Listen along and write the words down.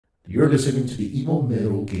You're listening to the Evil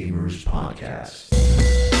Metal Gamers Podcast.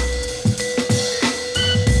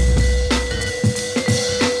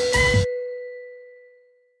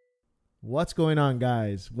 What's going on,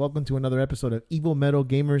 guys? Welcome to another episode of Evil Metal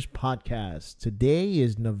Gamers Podcast. Today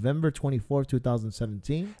is November 24th,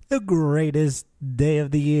 2017. The greatest day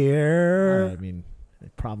of the year. I mean,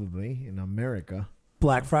 probably in America.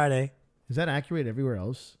 Black Friday. Is that accurate everywhere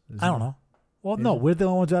else? I don't know. Well, no, we're the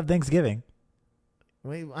only ones who have Thanksgiving.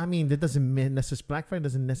 Wait, I mean, that doesn't mean Black Friday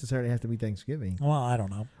doesn't necessarily have to be Thanksgiving. Well, I don't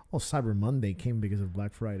know. Oh, Cyber Monday came because of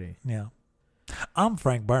Black Friday. Yeah. I'm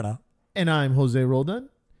Frank Berna. And I'm Jose Roldan.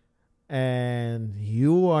 And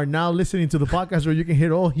you are now listening to the podcast where you can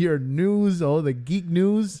hear all your news, all the geek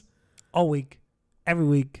news. All week. Every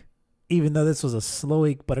week. Even though this was a slow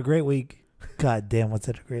week, but a great week. God damn, what's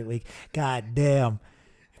it a great week? God damn.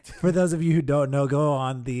 For those of you who don't know, go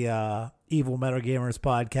on the Evil Metal Gamers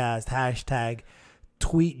Podcast, hashtag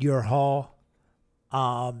tweet your haul.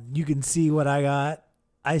 You can see what I got.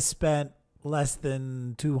 I spent less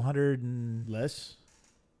than 200 and... Less?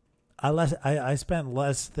 I spent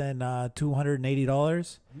less than $280.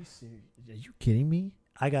 Are you kidding me?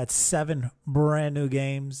 I got 7 brand new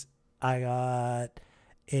games. I got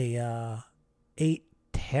a 8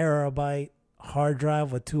 terabyte hard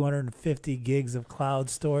drive with 250 gigs of cloud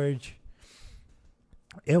storage.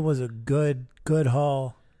 It was a good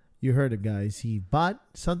haul. You heard it, guys. He bought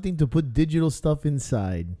something to put digital stuff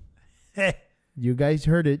inside. You guys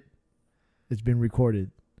heard it. It's been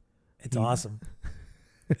recorded. It's awesome.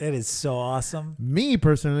 It is so awesome. Me,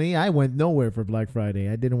 personally, I went nowhere for Black Friday.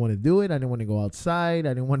 I didn't want to do it. I didn't want to go outside. I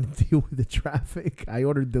didn't want to deal with the traffic. I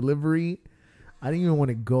ordered delivery. I didn't even want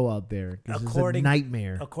to go out there because it's a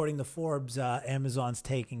nightmare. According to Forbes, Amazon's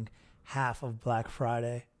taking half of Black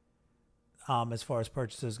Friday as far as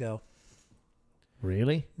purchases go.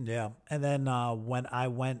 Really? Yeah. And then when I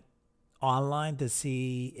went online to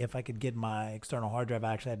see if I could get my external hard drive,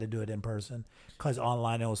 I actually had to do it in person because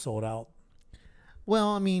online it was sold out. Well,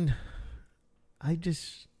 I mean,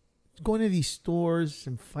 going to these stores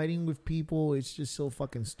and fighting with people, it's just so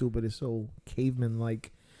fucking stupid. It's so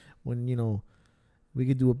caveman-like when, we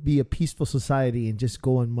could be a peaceful society and just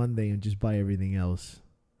go on Monday and just buy everything else.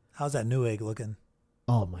 How's that Newegg looking?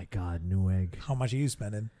 Oh, my God, Newegg. How much are you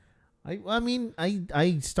spending?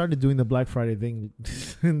 I started doing the Black Friday thing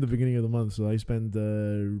in the beginning of the month, so I spent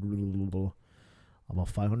about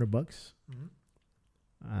 $500.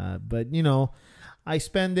 Mm-hmm. But I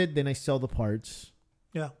spend it, then I sell the parts.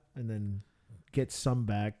 Yeah. And then get some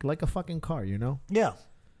back, like a fucking car, Yeah.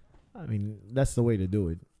 I mean, that's the way to do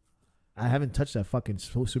it. I haven't touched that fucking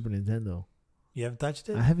Super Nintendo. You haven't touched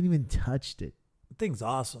it? I haven't even touched it. The thing's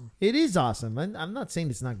awesome. It is awesome. I'm not saying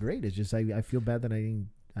it's not great. It's just I feel bad that I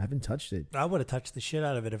haven't touched it. I would have touched the shit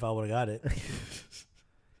out of it if I would have got it.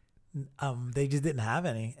 They just didn't have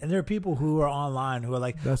any. And there are people who are online who are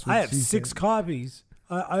like, I have 6 copies.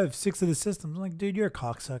 I have 6 of the systems. I'm like, dude, you're a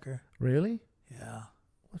cocksucker. Really? Yeah.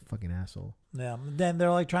 What a fucking asshole. Yeah. Then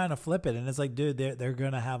they're like trying to flip it. And it's like, dude, they're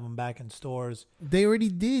going to have them back in stores. They already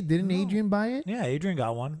did. Didn't Adrian buy it? Yeah, Adrian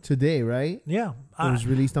got one. Today, right? Yeah. It was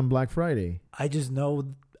released on Black Friday. I just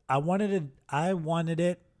know I wanted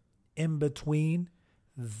it in between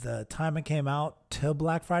the time it came out till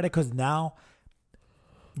Black Friday. Because now,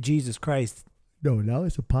 Jesus Christ. No, now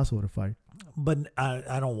it's impossible to find. But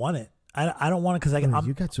I don't want it. I don't want it because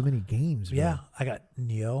you got so many games. Bro. Yeah, I got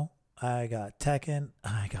Nioh, I got Tekken,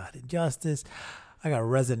 I got Injustice, I got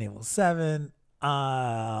Resident Evil 7.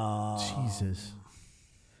 Jesus,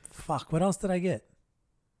 fuck! What else did I get?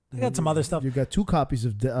 I got some other stuff. You got 2 copies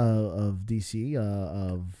of DC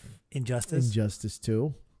of Injustice. Injustice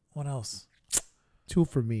 2. What else? 2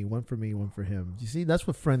 for me, 1 for me, 1 for him. You see, that's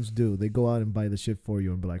what friends do. They go out and buy the shit for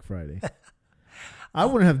you on Black Friday. I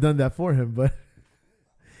wouldn't have done that for him, but.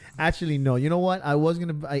 Actually, no. You know what? I was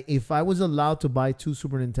gonna buy, if I was allowed to buy 2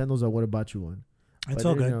 Super Nintendos, I would have bought you one. It's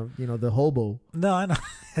all good. The hobo. No, I know.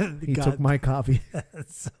 He took my copy.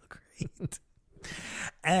 That's so great.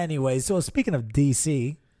 Anyway, so speaking of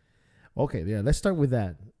DC. Okay, yeah. Let's start with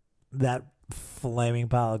that. That flaming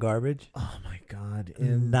pile of garbage. Oh my God!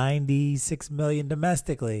 96 million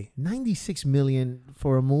domestically. 96 million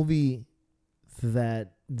for a movie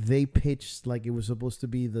that they pitched like it was supposed to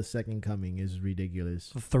be the second coming is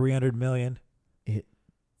ridiculous. 300 million.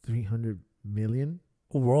 300 million?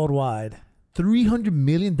 Worldwide. 300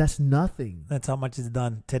 million? That's nothing. That's how much it's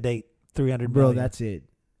done to date. 300 Bro, million. that's it.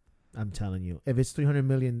 I'm telling you. If it's 300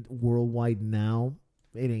 million worldwide now,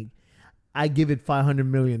 it ain't. I give it 500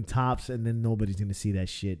 million tops and then nobody's going to see that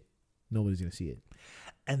shit. Nobody's going to see it.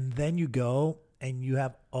 And then you go and you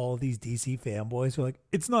have all these DC fanboys who are like,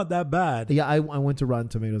 it's not that bad. Yeah, I went to Rotten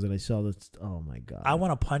Tomatoes and I saw this. Oh my god! I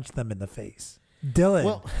want to punch them in the face. Dylan.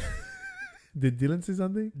 Well, did Dylan say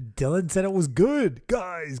something? Dylan said it was good.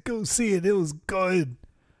 Guys, go see it. It was good.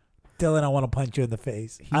 Dylan, I want to punch you in the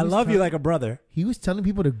face. I love you like a brother. He was telling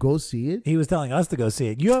people to go see it. He was telling us to go see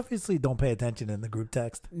it. You obviously don't pay attention in the group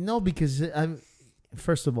text. No, because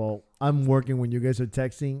first of all, I'm working when you guys are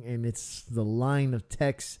texting, and it's the line of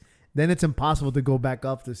text. Then it's impossible to go back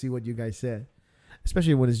up to see what you guys said,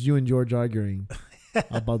 especially when it's you and George arguing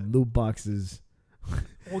about loot boxes.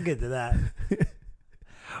 We'll get to that.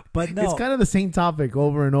 But no, it's kind of the same topic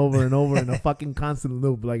over and over and over in a fucking constant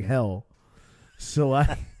loop like hell. So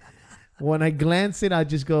when I glance it, I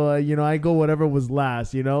just go, I go whatever was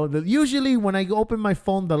last, Usually when I open my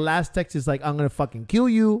phone, the last text is like, I'm going to fucking kill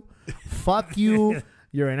you. Fuck you.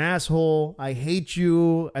 You're an asshole. I hate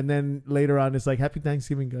you. And then later on, it's like, Happy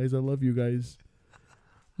Thanksgiving, guys. I love you guys.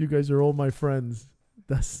 You guys are all my friends.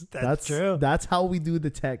 That's true. That's how we do the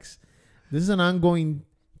text. This is an ongoing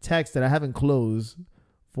text that I haven't closed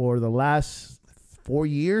for the last 4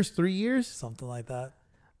 years, 3 years. Something like that.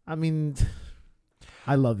 I mean,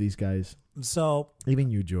 I love these guys. So even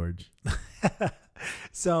you, George.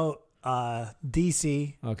 So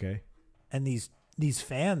DC. Okay. And these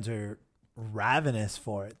fans are ravenous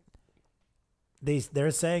for it. They're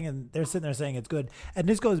sitting there saying it's good. And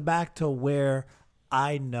this goes back to where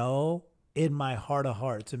I know in my heart of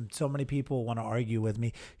hearts, and so many people want to argue with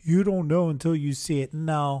me, you don't know until you see it.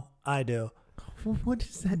 No, I do. What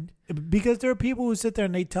is that? Because there are people who sit there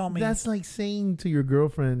and they tell me that's like saying to your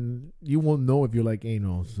girlfriend, you won't know if you like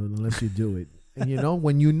anal unless you do it. And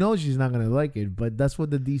when you know she's not gonna like it, but that's what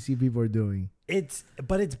the DC people are doing.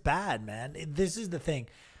 But it's bad, man. This is the thing.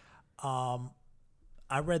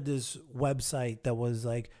 I read this website that was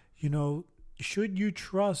like, should you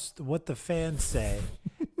trust what the fans say?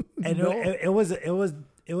 And No. it was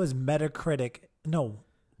Metacritic. No,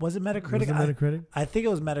 was it Metacritic? Was it Metacritic? I think it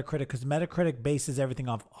was Metacritic because Metacritic bases everything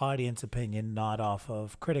off audience opinion, not off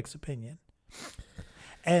of critics' opinion.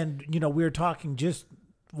 And we were talking just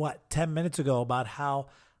 10 minutes ago about how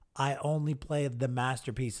I only play the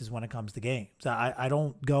masterpieces when it comes to games. I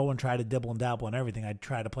don't go and try to dibble and dabble on everything. I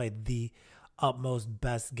try to play the utmost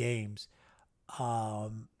best games.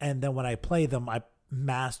 And then when I play them, I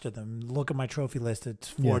master them. Look at my trophy list. It's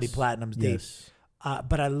 40 platinums deep. Yes.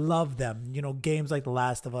 But I love them. Games like The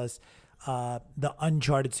Last of Us, the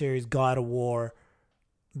Uncharted series, God of War.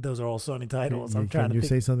 Those are all Sony titles. Can you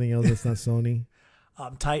say something else that's not Sony?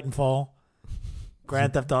 Titanfall.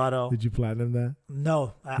 Grand Theft Auto. Did you platinum that?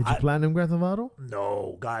 No. Did you platinum Grand Theft Auto?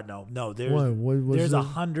 No, God, no. No, there's What there's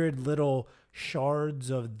 100 little shards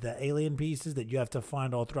of the alien pieces that you have to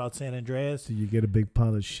find all throughout San Andreas. Do you get a big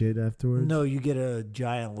pile of shit afterwards? No, you get a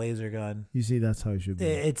giant laser gun. You see, that's how it should be.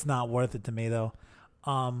 It's not worth it to me, though.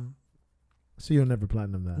 So you'll never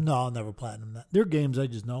platinum that? No, I'll never platinum that. There are games I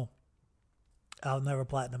just know. I'll never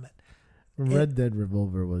platinum it. Red Dead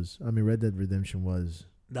Redemption was.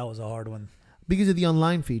 That was a hard one. Because of the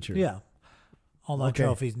online feature. Yeah. Online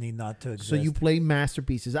trophies need not to exist. So you play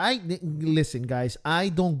masterpieces. Listen, guys, I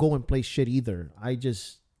don't go and play shit either.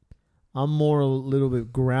 I'm more a little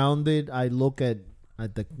bit grounded. I look at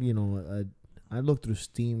the, I look through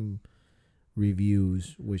Steam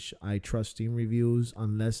reviews, which I trust Steam reviews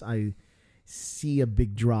unless I see a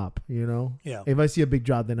big drop, Yeah. If I see a big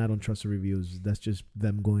drop, then I don't trust the reviews. That's just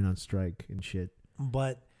them going on strike and shit.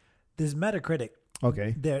 But this Metacritic,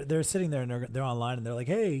 okay, they're sitting there and they're online and they're like,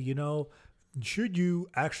 hey, should you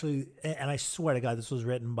actually? And I swear to God, this was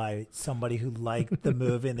written by somebody who liked the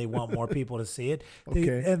movie and they want more people to see it.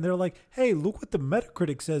 And they're like, hey, look what the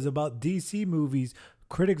Metacritic says about DC movies,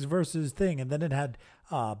 critics versus thing. And then it had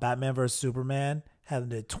Batman versus Superman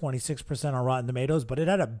had a 26% on Rotten Tomatoes, but it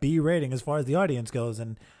had a B rating as far as the audience goes,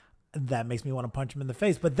 and that makes me want to punch him in the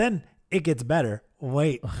face. But then it gets better.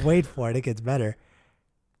 Wait for it. It gets better.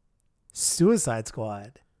 Suicide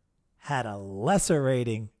Squad had a lesser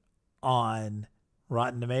rating on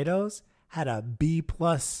Rotten Tomatoes, had a B+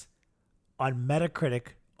 on Metacritic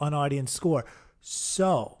on audience score.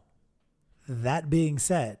 So, that being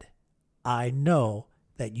said, I know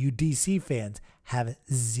that you DC fans have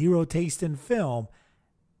zero taste in film,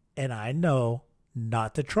 and I know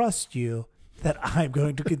not to trust you, that I'm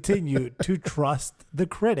going to continue to trust the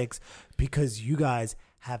critics because you guys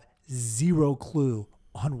have zero clue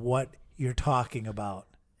on what you're talking about.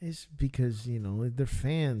 It's because, they're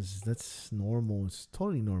fans. That's normal. It's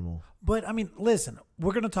totally normal. But I mean, listen,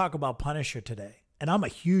 we're going to talk about Punisher today, and I'm a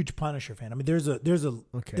huge Punisher fan. I mean, there's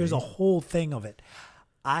a whole thing of it.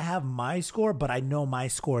 I have my score, but I know my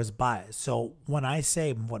score is biased. So when I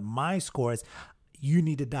say what my score is, you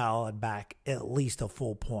need to dial it back at least a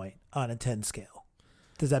full point on a 10 scale.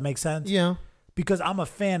 Does that make sense? Yeah. Because I'm a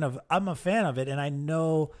fan of it, and I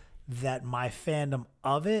know that my fandom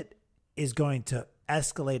of it is going to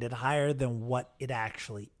escalate it higher than what it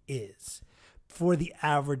actually is for the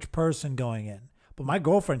average person going in. But my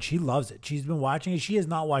girlfriend, she loves it. She's been watching it. She has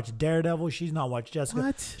not watched Daredevil. She's not watched Jessica.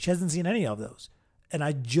 What? She hasn't seen any of those. And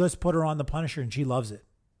I just put her on The Punisher, and she loves it.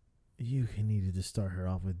 You needed to start her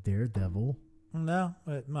off with Daredevil. No.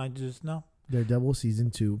 Daredevil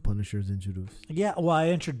season 2, Punisher's introduced. Yeah, well,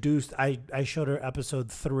 I showed her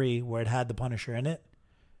episode 3 where it had the Punisher in it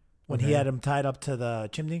when he had him tied up to the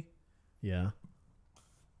chimney. Yeah.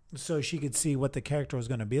 So she could see what the character was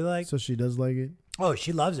going to be like. So she does like it? Oh,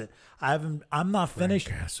 she loves it. I'm not finished.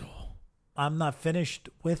 Castle. I'm not finished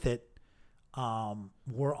with it.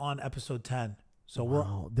 We're on episode 10.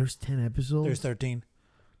 So there's 10 episodes? There's 13.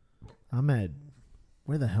 I'm at,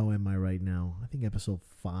 where the hell am I right now? I think episode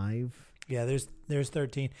 5. Yeah, there's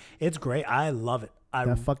 13. It's great. I love it.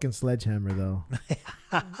 That fucking sledgehammer though.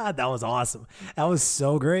 That was awesome. That was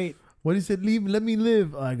so great. What he said, let me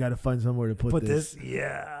live. Oh, I gotta find somewhere to put this.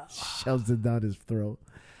 Yeah. Shoves it down his throat.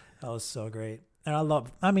 That was so great. And I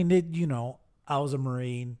was a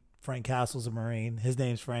Marine. Frank Castle's a Marine. His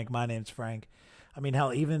name's Frank. My name's Frank. I mean,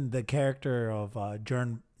 hell, even the character of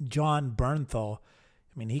John Bernthal,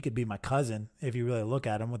 I mean, he could be my cousin if you really look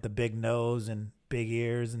at him with the big nose and big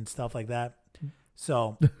ears and stuff like that.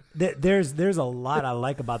 So there's a lot I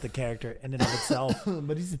like about the character in and of itself.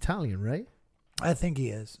 But he's Italian, right? I think he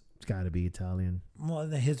is. It's got to be Italian. Well,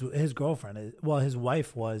 his girlfriend is. Well, his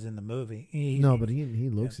wife was in the movie. But he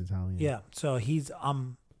looks Italian. Yeah. So he's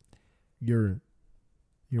You're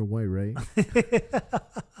white, right?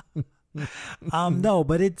 No,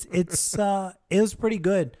 but it was pretty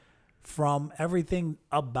good from everything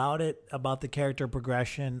about it, about the character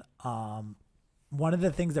progression. One of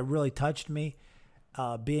the things that really touched me,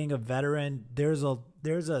 being a veteran, there's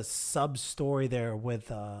a sub story there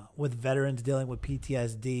with veterans dealing with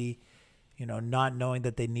PTSD, not knowing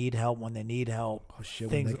that they need help when they need help. Oh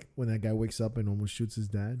shit! When that guy wakes up and almost shoots his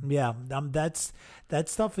dad. Yeah, that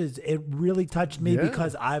stuff it really touched me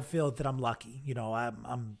because I feel that I'm lucky.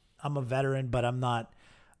 I'm a veteran, but I'm not.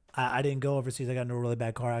 I didn't go overseas. I got into a really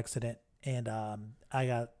bad car accident, and I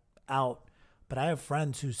got out. But I have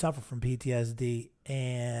friends who suffer from PTSD,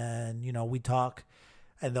 and we talk,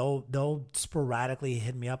 and they'll sporadically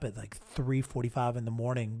hit me up at like 3:45 in the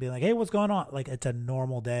morning, being like, "Hey, what's going on?" Like it's a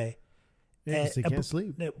normal day. Yeah, they can't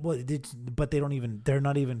sleep. But they're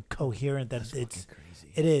not even coherent. That's it's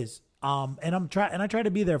crazy. It is. And I try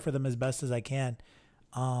to be there for them as best as I can.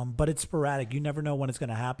 But it's sporadic. You never know when it's going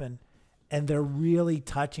to happen, and they're really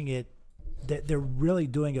touching it. They're really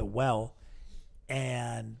doing it well,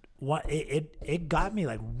 and it got me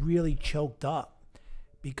like really choked up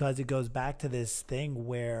because it goes back to this thing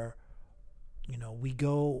where, we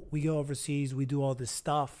go overseas, we do all this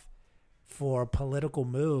stuff for political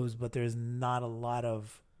moves, but there's not a lot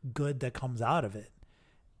of good that comes out of it,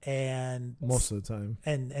 and most of the time,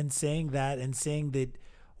 and saying that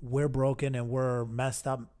we're broken and we're messed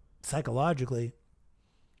up psychologically,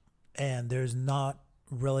 and there's not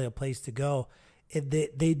really a place to go.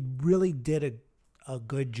 They really did a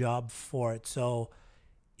good job for it. So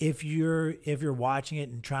if you're watching it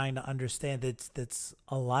and trying to understand, that's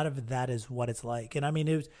a lot of that is what it's like. And I mean,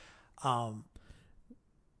 it was, I'm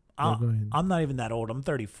not even that old. I'm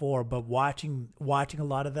 34, but watching a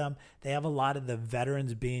lot of them, they have a lot of the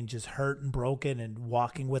veterans being just hurt and broken and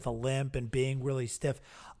walking with a limp and being really stiff.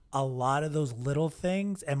 A lot of those little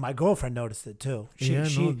things, and my girlfriend noticed it too.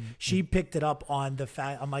 She picked it up on the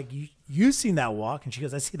fact. I'm like, you seen that walk? And she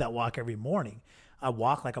goes, I see that walk every morning. I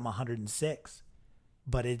walk like I'm 106,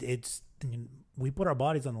 but it's we put our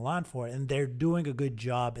bodies on the line for it, and they're doing a good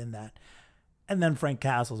job in that. And then Frank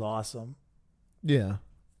Castle's awesome. Yeah,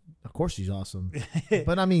 of course he's awesome.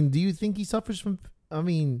 But I mean, do you think he suffers from? I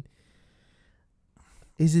mean,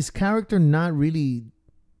 is his character not really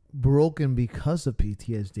broken because of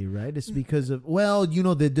PTSD, right? It's because of,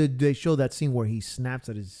 they show that scene where he snaps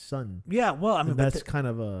at his son. Yeah, well, I mean, that's kind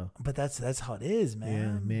of a. But that's how it is,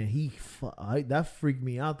 man. Yeah, man, that freaked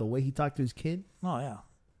me out, the way he talked to his kid. Oh yeah,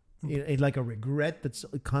 it's like a regret that's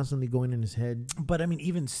constantly going in his head. But I mean,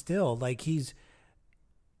 even still, like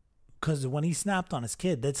because when he snapped on his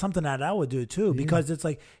kid, that's something that I would do too. Because it's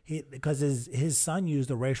like because his son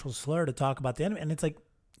used a racial slur to talk about the enemy, and it's like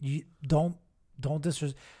you don't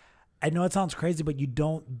disrespect. I know it sounds crazy, but you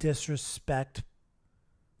don't disrespect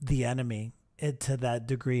the enemy to that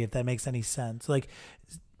degree, if that makes any sense. Like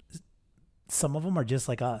some of them are just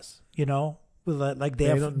like us, Like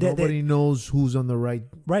nobody knows who's on the right.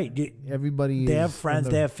 Right. Everybody. They have friends.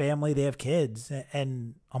 They have family. They have kids.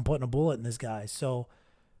 And I'm putting a bullet in this guy. So,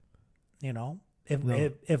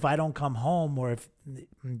 if I don't come home, or if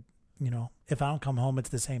I don't come home, it's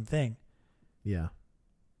the same thing. Yeah.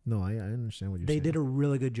 No, I understand what you're saying. They did a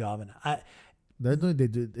really good job in it. They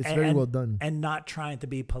did. It's very well done. And not trying to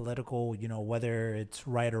be political, whether it's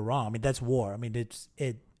right or wrong. I mean, that's war. I mean,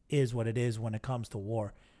 it is what it is when it comes to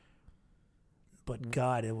war. But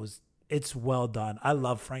God, it's well done. I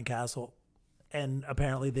love Frank Castle. And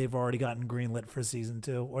apparently they've already gotten greenlit for season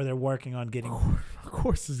 2, or they're working on getting. Of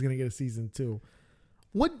course, it's gonna get a season 2.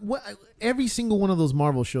 What? Every single one of those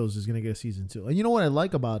Marvel shows is gonna get a season 2. And you know what I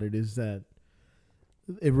like about it is that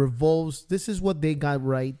it revolves. This is what they got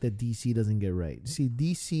right that DC doesn't get right. See,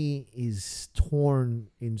 DC is torn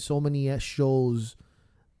in so many shows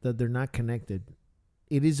that they're not connected.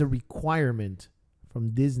 It is a requirement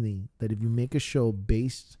from Disney that if you make a show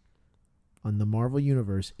based on the Marvel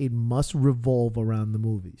Universe, it must revolve around the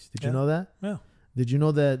movies. Did you know that? Yeah. Did you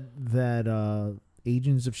know that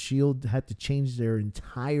Agents of S.H.I.E.L.D. had to change their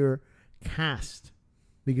entire cast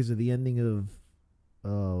because of the ending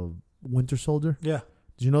of Winter Soldier? Yeah.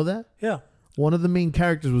 Did you know that? Yeah. One of the main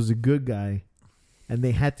characters was a good guy, and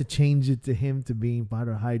they had to change it to him to being part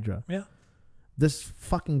of Hydra. Yeah. That's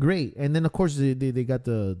fucking great. And then, of course, they got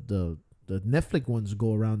the Netflix ones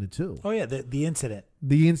go around it too. Oh, yeah, the incident.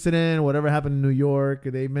 The incident, whatever happened in New York,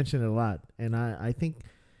 they mention it a lot. And I think,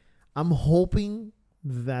 I'm hoping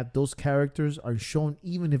that those characters are shown,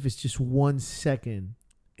 even if it's just 1 second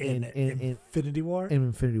In Infinity War? In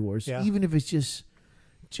Infinity War. So Yeah. even if it's just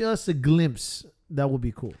a glimpse, that would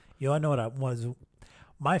be cool. I know what was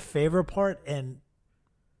my favorite part, and,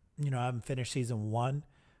 I haven't finished season 1,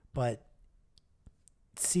 but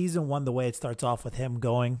season 1, the way it starts off with him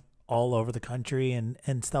going all over the country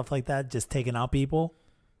and stuff like that, just taking out people.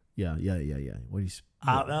 Yeah. What he's.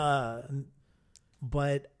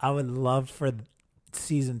 But I would love for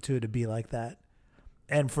season 2 to be like that,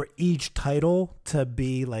 and for each title to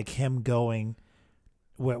be like him going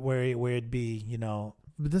where it'd be,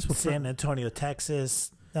 But that's what San Antonio,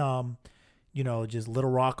 Texas, just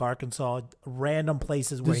Little Rock, Arkansas, random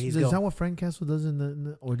places where he's going. Is that what Frank Castle does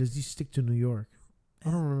or does he stick to New York?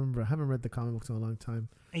 I don't remember. I haven't read the comic books in a long time.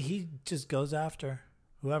 He just goes after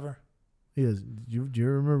whoever. He does. Do you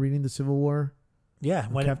remember reading the Civil War? Yeah,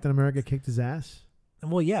 when Captain America kicked his ass?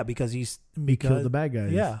 Well, yeah, because he killed the bad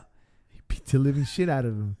guys. Yeah. He beat the living shit out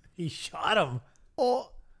of him. He shot him. Oh,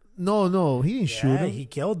 no. He didn't shoot him. He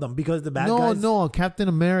killed them because the bad guys. No, Captain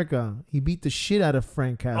America. He beat the shit out of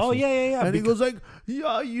Frank Castle. Oh, yeah. And he goes like, yeah,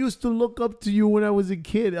 I used to look up to you when I was a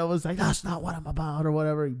kid. I was like, that's not what I'm about or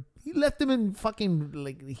whatever. He left him in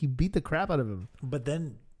fucking, he beat the crap out of him. But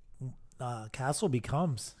then Castle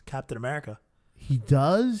becomes Captain America. He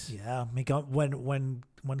does? Yeah. When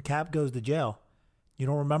Cap goes to jail, you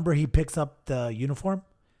don't remember he picks up the uniform?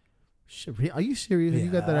 Shit, are you serious? Yeah.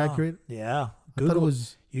 You got that accurate? Yeah. I thought it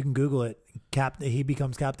was. You can Google it. He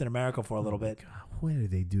becomes Captain America for a little bit. God, where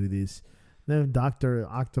did they do this? Then Dr.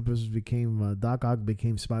 Octopus became Doc Ock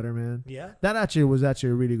became Spider-Man. Yeah. That was actually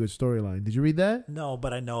a really good storyline. Did you read that? No,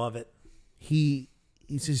 but I know of it.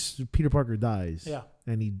 It's just Peter Parker dies. Yeah.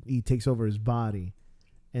 And he takes over his body.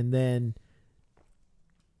 And then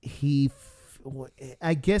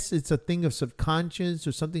I guess it's a thing of subconscious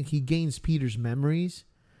or something. He gains Peter's memories.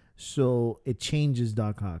 So it changes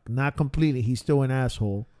Doc Ock. Not completely. He's still an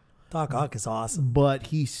asshole. Doc Ock is awesome. But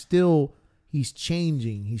he's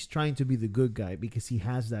changing. He's trying to be the good guy because he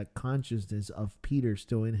has that consciousness of Peter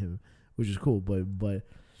still in him, which is cool. But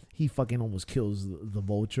he fucking almost kills the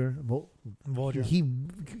Vulture. Vulture.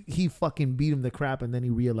 He fucking beat him the crap, and then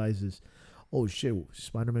he realizes, oh shit,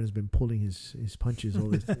 Spider-Man has been pulling his punches all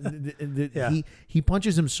this. Yeah. He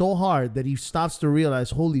punches him so hard that he stops to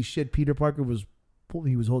realize, holy shit, Peter Parker was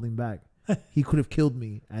holding back. He could have killed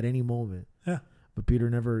me at any moment. Yeah. But Peter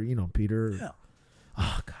never, Peter. Yeah.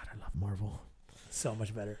 Oh God, I love Marvel. So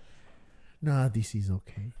much better. Nah, DC's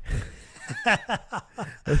okay.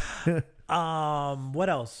 What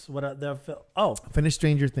else? Finished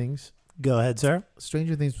Stranger Things. Go ahead, sir.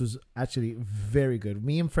 Stranger Things was actually very good.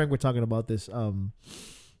 Me and Frank were talking about this.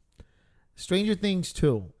 Stranger Things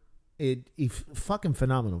 2. It fucking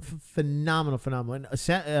phenomenal. Phenomenal.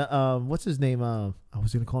 And what's his name? I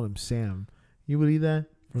was going to call him Sam. You believe that?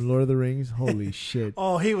 From Lord of the Rings? Holy shit.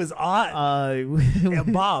 Oh, he was on. Yeah,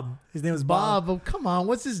 Bob. His name was Bob. Oh, come on.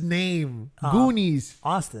 What's his name? Goonies.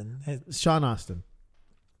 Austin. Sean Austin.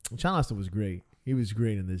 Sean Austin was great. He was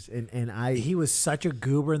great in this, and He was such a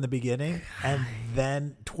goober in the beginning, and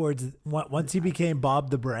then once he became Bob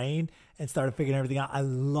the Brain and started figuring everything out, I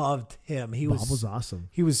loved him. Bob was awesome.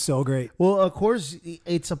 He was so great. Well, of course,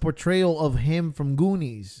 it's a portrayal of him from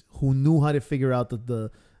Goonies, who knew how to figure out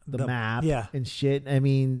the map and shit. I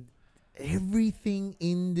mean, everything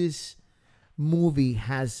in this movie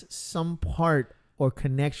has some part or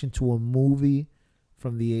connection to a movie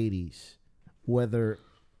from the 80s. Whether,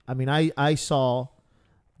 I mean, I saw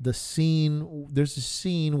the scene. There's a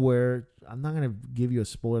scene where, I'm not going to give you a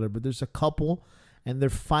spoiler, but there's a couple and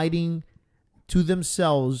they're fighting to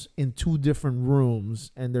themselves in two different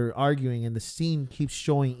rooms, and they're arguing, and the scene keeps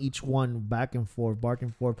showing each one back and forth,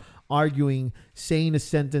 arguing, saying a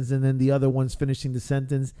sentence, and then the other one's finishing the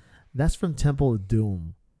sentence. That's from Temple of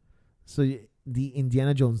Doom. So the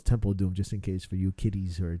Indiana Jones Temple of Doom, just in case for you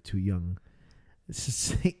kiddies who are too young.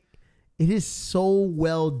 It is so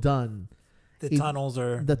well done. The tunnels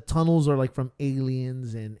are like from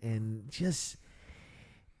Aliens, and just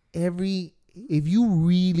if you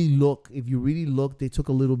really look, they took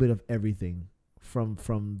a little bit of everything from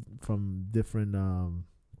different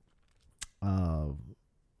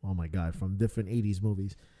from different 80s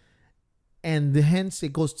movies. And hence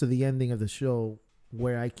it goes to the ending of the show,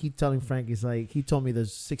 where I keep telling Frank, it's like, he told me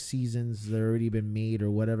there's 6 seasons that have already been made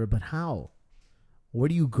or whatever, but how? Where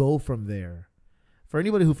do you go from there? For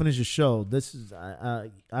anybody who finished the show, this is I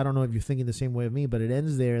don't know if you're thinking the same way of me, but it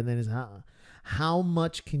ends there, and then it's how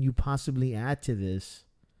much can you possibly add to this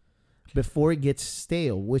before it gets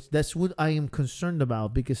stale? Which that's what I am concerned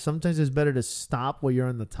about, because sometimes it's better to stop where you're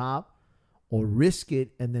on the top or risk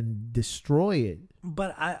it and then destroy it.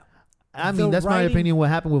 But I mean, that's my opinion. What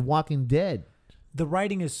happened with Walking Dead? The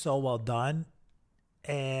writing is so well done,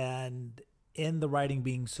 and in the writing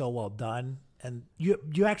being so well done, and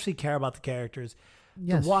you actually care about the characters.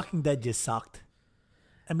 Yes. The Walking Dead just sucked.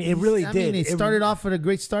 I mean, it really did. I mean, it started off with a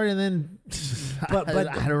great start, and then but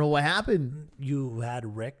I don't know what happened. You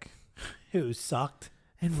had Rick, who sucked,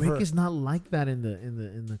 and Rick is not like that in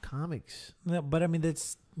the comics. Yeah, but I mean,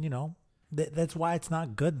 that's that's why it's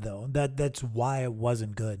not good though. That's why it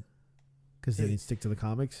wasn't good. Because they didn't stick to the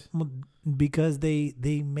comics? Because they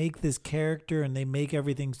make this character and they make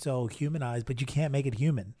everything so humanized, but you can't make it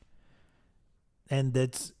human. And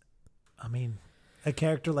that's, I mean, a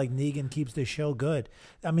character like Negan keeps the show good.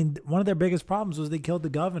 I mean, one of their biggest problems was they killed the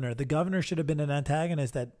governor. The governor should have been an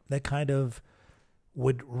antagonist that kind of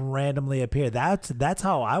would randomly appear. That's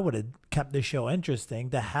how I would have kept the show interesting,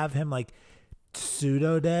 to have him like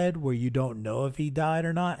pseudo dead where you don't know if he died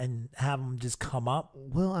or not, and have him just come up.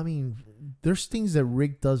 Well, I mean, there's things that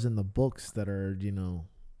Rick does in the books that are,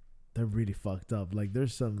 they're really fucked up. Like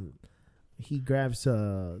there's some, he grabs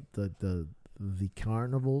the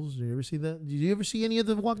carnivals. You ever see that? Did you ever see any of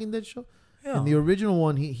the Walking Dead show? Yeah. In the original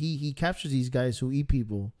one, he captures these guys who eat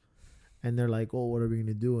people, and they're like, "Oh, what are we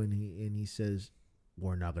gonna do?" And he says,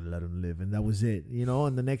 "We're not gonna let them live." And that was it,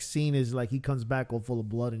 And the next scene is like he comes back all full of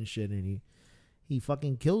blood and shit, and he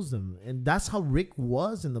fucking kills them. And that's how Rick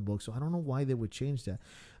was in the book. So I don't know why they would change that.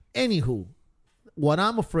 Anywho, what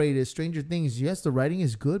I'm afraid is Stranger Things, yes, the writing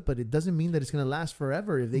is good, but it doesn't mean that it's going to last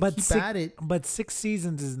forever if they keep at it. But 6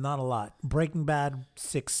 seasons is not a lot. Breaking Bad,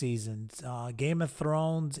 6 seasons. Game of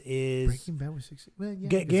Thrones is... Breaking Bad was 6 seasons? Well,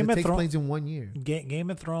 yeah, Game of takes place in 1 year. Game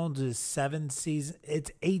of Thrones is 7 seasons.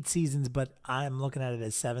 It's 8 seasons, but I'm looking at it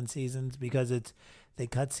as 7 seasons because they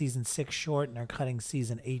cut season 6 short and they're cutting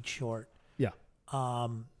season 8 short. Yeah.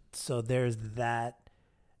 So there's that.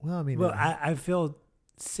 Well, I mean... Well, I feel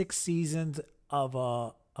 6 seasons of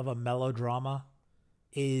a melodrama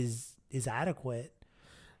is adequate.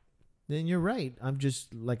 Then you're right. I'm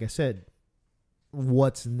just, like I said,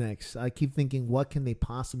 what's next? I keep thinking, what can they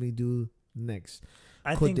possibly do next?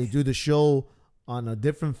 Could they do the show on a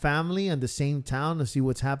different family in the same town to see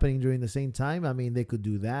what's happening during the same time? I mean, they could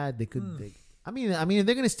do that. They could. I mean, if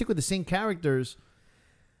they're gonna stick with the same characters,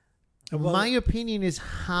 my opinion is,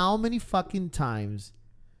 how many fucking times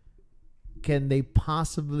can they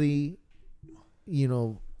possibly,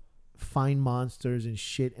 find monsters and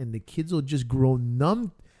shit, and the kids will just grow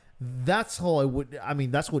numb? That's how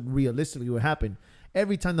that's what realistically would happen.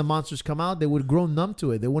 Every time the monsters come out, they would grow numb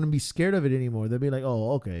to it. They wouldn't be scared of it anymore. They'd be like,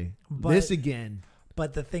 "Oh, okay, this again."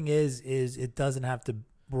 But the thing is it doesn't have to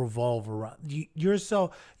revolve around. You're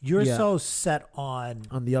so set on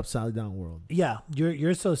the upside down world. Yeah,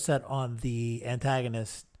 you're so set on the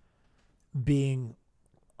antagonist being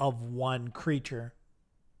of one creature.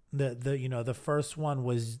 The first one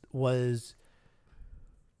was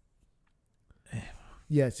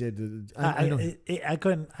Yes, I know.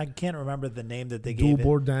 I can't remember the name that they gave it.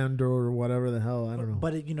 Dubordander or whatever the hell. I don't know.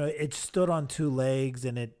 But it stood on two legs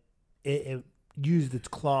and it used its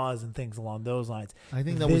claws and things along those lines. I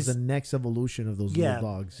think that was the next evolution of those little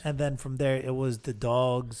dogs. And then from there, it was the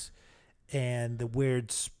dogs and the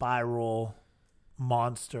weird spiral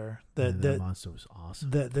monster. The monster was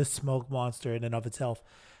awesome. The smoke monster in and of itself.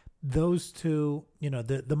 Those two,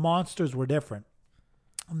 the monsters were different.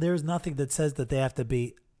 There's nothing that says that they have to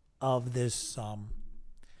be of this.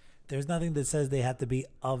 There's nothing that says they have to be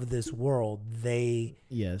of this world. They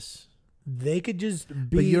could just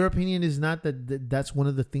be. But your opinion is not that's one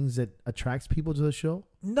of the things that attracts people to the show?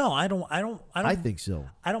 No, I don't. I think so.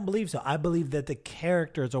 I don't believe so. I believe that the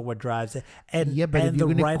characters are what drives it. And but and if you're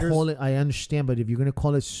the going to writers, call it, I understand. But if you're going to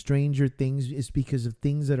call it Stranger Things, it's because of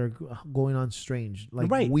things that are going on strange,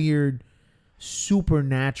 like weird,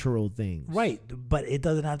 supernatural things. Right, but it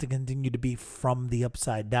doesn't have to continue to be from the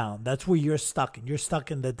upside down. That's where you're stuck in. You're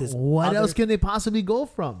stuck in that. What else can they possibly go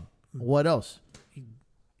from? What else?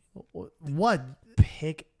 What?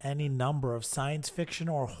 Pick any number of science fiction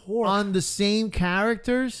or horror on the same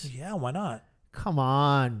characters. Yeah, why not? Come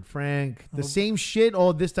on, Frank. The same shit.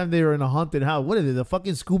 Oh, this time they were in a haunted house. What is it? The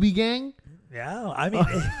fucking Scooby Gang? Yeah, I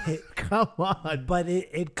mean, come on. But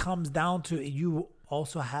it comes down to you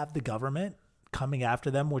also have the government coming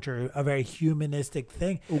after them, which are a very humanistic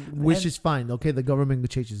thing, which is fine. Okay, the government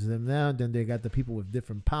chases them down. Then they got the people with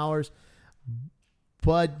different powers,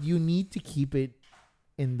 but you need to keep it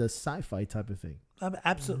in the sci-fi type of thing.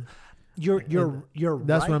 Absolutely, you're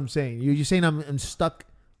that's right. what I'm saying. You're saying I'm stuck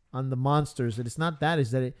on the monsters, and it's not that.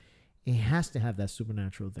 Is that it has to have that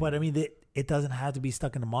supernatural thing. But I mean, it doesn't have to be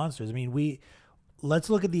stuck in the monsters. I mean,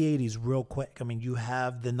 let's look at the 80s real quick. I mean, you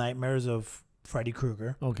have the nightmares of Freddy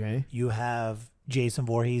Krueger. Okay. You have Jason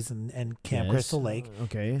Voorhees and Camp Crystal Lake.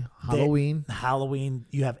 Okay. Halloween.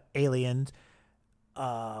 You have Aliens.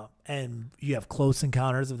 And you have Close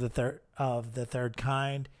Encounters of the Third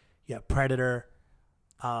Kind. You have Predator.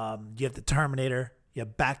 You have the Terminator. You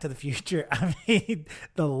have Back to the Future. I mean,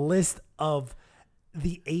 the list of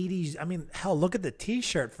the 80s. I mean, hell, look at the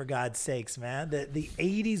T-shirt, for God's sakes, man. The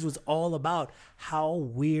 80s was all about how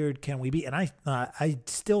weird can we be. And I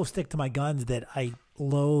still stick to my guns that I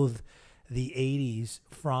loathe the 80s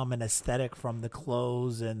from an aesthetic, from the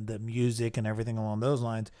clothes and the music and everything along those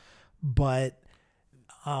lines. But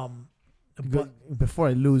before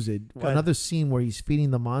I lose it, another scene where he's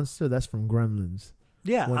feeding the monster, that's from Gremlins.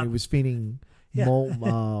 Yeah. When he was feeding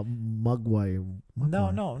Mugwai.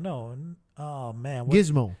 No. Oh, man.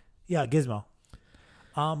 Gizmo. Yeah, Gizmo.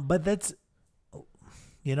 But that's,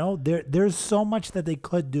 there's so much that they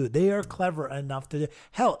could do. They are clever enough to do.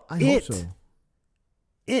 Hell, I hope so.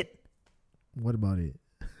 What about it?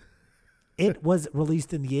 It was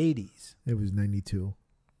released in the 80s. It was 92.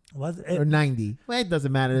 Was it? Or 90. Well, it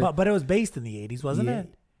doesn't matter. But it was based in the 80s, wasn't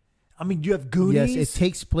it? I mean, you have Goonies. Yes, it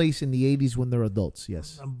takes place in the 80s when they're adults,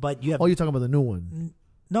 yes. But you have... Oh, you're talking about the new one.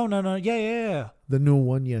 No. Yeah. The new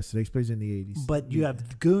one, yes, it takes place in the 80s. But you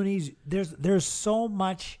have Goonies. There's so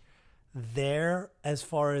much there as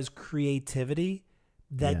far as creativity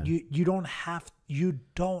that you don't have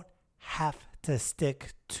to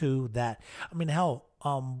stick to that. I mean, hell,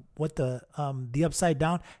 what the Upside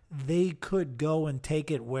Down, they could go and take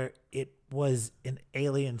it where it was an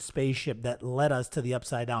alien spaceship that led us to the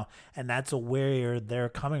Upside Down, and that's where they're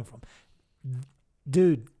coming from.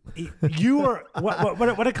 Dude, you are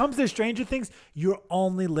when it comes to Stranger Things, you're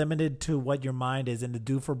only limited to what your mind is, and the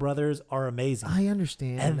Doofer brothers are amazing. I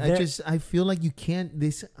understand. I feel like you can't.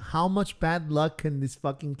 How much bad luck can this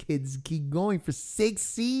fucking kids keep going for 6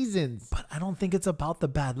 seasons? But I don't think it's about the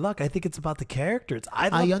bad luck. I think it's about the characters.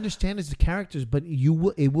 I understand it's the characters, but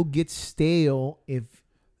it will get stale if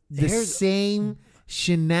the same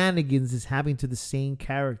shenanigans is happening to the same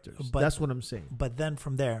characters. That's what I'm saying. But then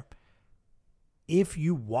from there, if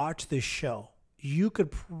you watch this show, you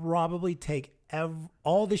could probably take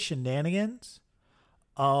all the shenanigans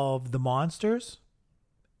of the monsters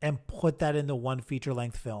and put that into one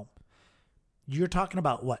feature-length film. You're talking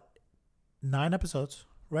about what? 9 episodes,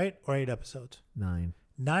 right? Or 8 episodes? 9.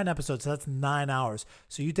 9 episodes. So that's 9 hours.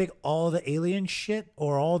 So you take all the alien shit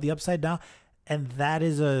or all the Upside Down, and that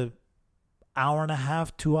is a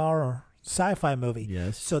 1.5, 2 hour sci-fi movie.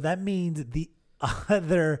 Yes. So that means the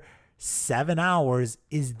other 7 hours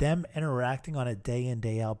is them interacting on a day in,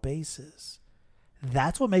 day out basis.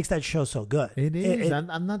 That's what makes that show so good. It is.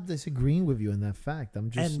 I'm not disagreeing with you in that fact. I'm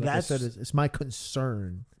just, like I said, it's my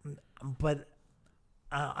concern. But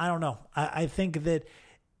I don't know. I think that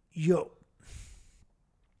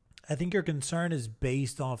I think your concern is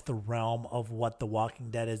based off the realm of what The Walking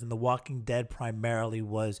Dead is, and The Walking Dead primarily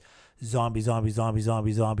was zombie. I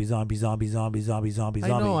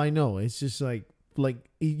know. It's just like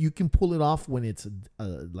you can pull it off when it's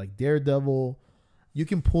like Daredevil. You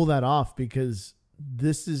can pull that off because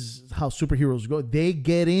this is how superheroes go. They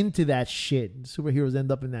get into that shit. Superheroes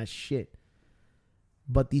end up in that shit.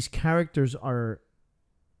 But these characters are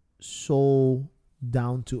so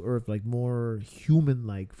down to earth, like more human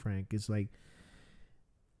like, Frank. It's like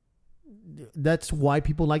that's why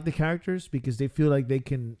people like the characters, because they feel like they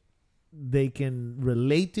can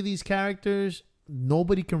relate to these characters.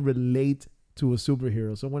 Nobody can relate to a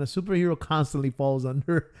superhero. So when a superhero constantly falls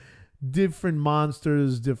under different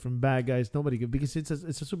monsters, different bad guys, nobody can, because it's a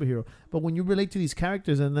superhero. But when you relate to these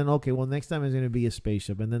characters, and then okay, well, next time it's going to be a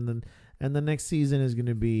spaceship, and then the next season is going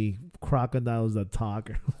to be crocodiles that talk,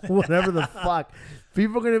 or whatever the fuck.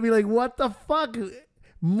 People are going to be like, what the fuck?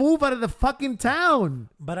 Move out of the fucking town.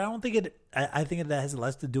 But I don't think it. I think that has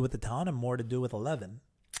less to do with the town and more to do with 11.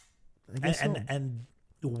 And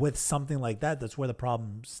with something like that, that's where the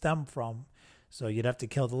problem stemmed from. So you'd have to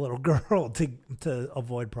kill the little girl to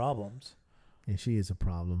avoid problems. And she is a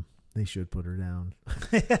problem. They should put her down.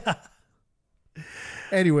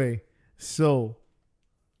 Anyway, so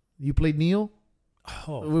you played Nioh?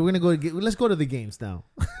 Oh. We're gonna let's go to the games now.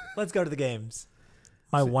 Let's go to the games.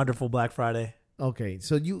 My wonderful Black Friday. Okay,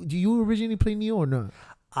 so do you originally play Nioh or not?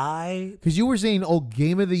 Because you were saying,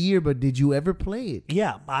 game of the year, but did you ever play it?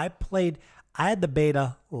 Yeah, I had the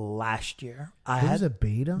beta last year. There was a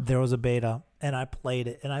beta? There was a beta, and I played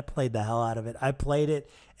it, and I played the hell out of it. I played it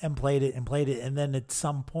and played it and played it, and then at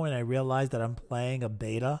some point I realized that I'm playing a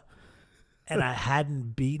beta, and I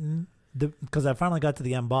hadn't beaten because I finally got to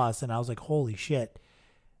the end boss, and I was like, holy shit.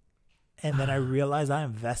 And then I realized I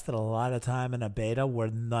invested a lot of time in a beta where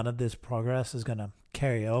none of this progress is going to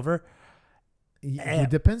carry over.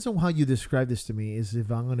 It depends on how you describe this to me, is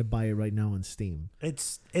if I'm going to buy it right now on Steam.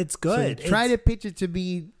 It's good. So try to pitch it to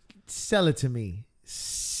me. Sell it to me.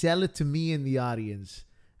 Sell it to me in the audience.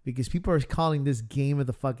 Because people are calling this game of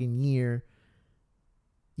the fucking year.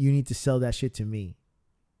 You need to sell that shit to me.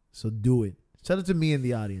 So do it. Sell it to me in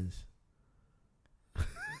the audience.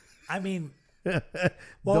 I mean...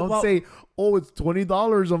 Don't say, it's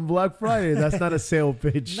 $20 on Black Friday. That's not a sale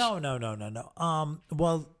pitch. No.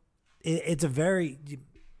 Well, it's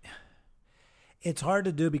hard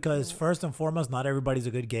to do because first and foremost, not everybody's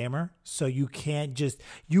a good gamer. So you can't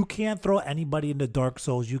throw anybody into Dark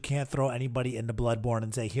Souls. You can't throw anybody into Bloodborne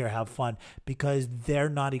and say, here, have fun, because they're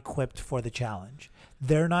not equipped for the challenge.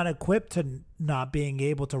 They're not equipped to not being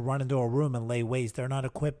able to run into a room and lay waste. They're not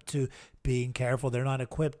equipped to being careful. They're not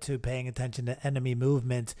equipped to paying attention to enemy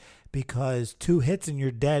movements, because 2 hits and you're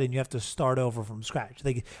dead and you have to start over from scratch.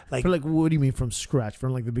 Like what do you mean from scratch?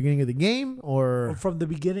 From like the beginning of the game, or from the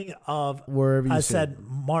beginning of wherever you said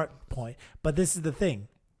mark point. But this is the thing.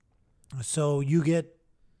 So you get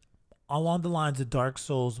along the lines of Dark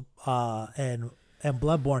Souls and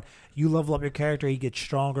Bloodborne, you level up your character, he gets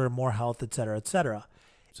stronger, more health, etc., etc.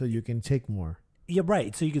 So you can take more. Yeah,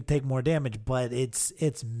 right. So you can take more damage, but it's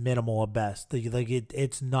minimal at best.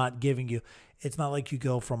 It's not giving you. It's not like you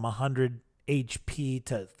go from 100 HP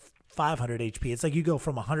to 500 HP. It's like you go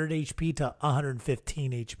from 100 HP to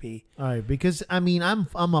 115 HP. All right, because I mean, I'm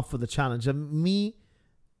up for the challenge. I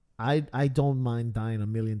don't mind dying a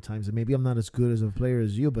million times. And maybe I'm not as good as a player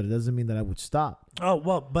as you, but it doesn't mean that I would stop. Oh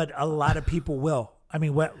well, but a lot of people will. I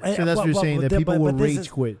mean, so that's what you're saying, that people will rage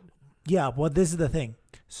quit. Yeah, well, this is the thing.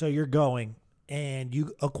 So you're going and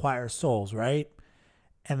you acquire souls, right?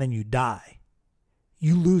 And then you die.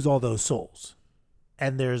 You lose all those souls.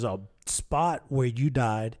 And there's a spot where you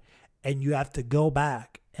died, and you have to go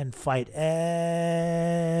back and fight everybody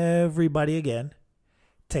again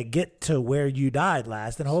to get to where you died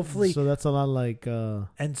last. And hopefully... So that's a lot like...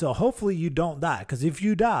 And so hopefully you don't die. Because if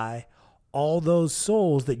you die, all those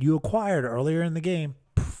souls that you acquired earlier in the game,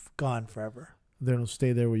 gone forever. They don't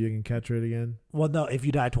stay there where you can capture it again? Well, no, if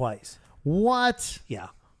you die twice. What? Yeah.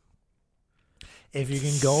 If you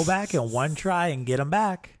can go back in one try and get them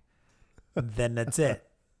back, then that's it.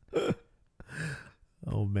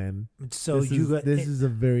 Oh, man. So this is a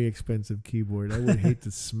very expensive keyboard. I would hate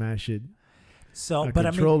to smash it. So, a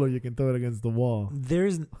controller, you can throw it against the wall.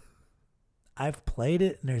 I've played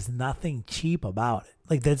it, and there's nothing cheap about it.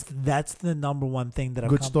 Like that's the number one thing that I've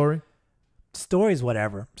Good story? Story's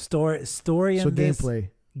whatever. Story and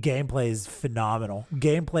gameplay is phenomenal.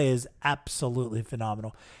 Gameplay is absolutely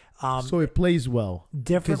phenomenal. So it plays well.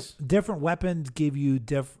 Different weapons give you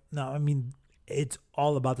different. No, I mean, it's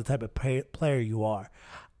all about the type of player you are.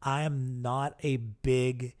 I am not a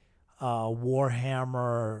big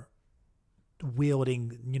Warhammer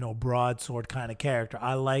wielding, broadsword kind of character.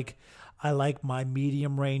 I like my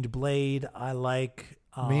medium range blade. I like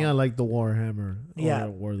Me, I like the Warhammer. Yeah.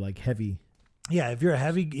 Or like heavy. Yeah, if you're a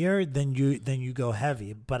heavy gear, then you go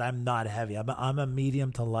heavy. But I'm not heavy. I'm a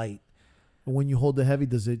medium to light. And when you hold the heavy,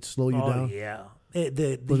 does it slow you down? Yeah. But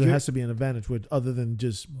there has to be an advantage with other than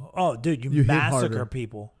just. Oh, dude, you hit massacre harder.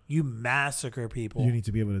 people. You massacre people. You need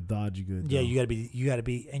to be able to dodge good. Yeah, though. you gotta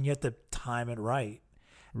be, and you have to time it right.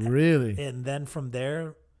 Really? And then from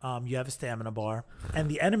there, you have a stamina bar, and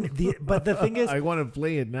the enemy. But the thing is, I want to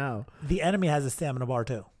play it now. the enemy has a stamina bar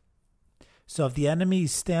too. So if the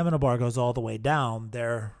enemy's stamina bar goes all the way down,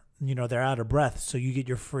 they're out of breath. So you get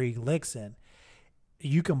your free licks in.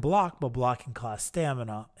 You can block, but blocking costs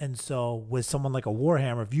stamina. And so with someone like a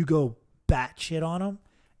Warhammer, if you go batshit on them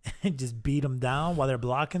and just beat them down while they're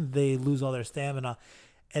blocking, they lose all their stamina.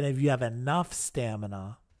 And if you have enough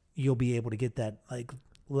stamina, you'll be able to get that like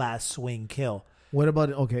last swing kill. What about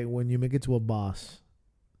when you make it to a boss,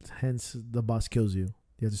 hence the boss kills you.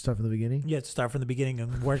 You have to start from the beginning? You have to start from the beginning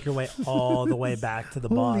and work your way all the way back to the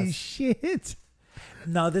boss. Holy shit.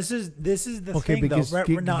 No, this is the thing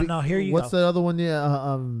though. Now here you what's go. the other one?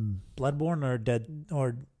 Yeah, Bloodborne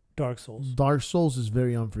or Dark Souls. Dark Souls is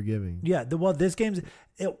very unforgiving. Yeah, this game's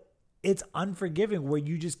it's unforgiving where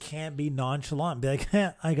you just can't be nonchalant. Be like,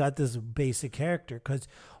 I got this basic character, because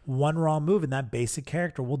one wrong move and that basic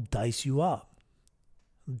character will dice you up.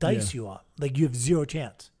 You up. Like you have zero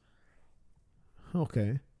chance.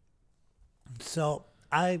 Okay. So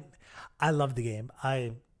I love the game.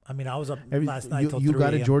 I mean, I was up last night till 3 You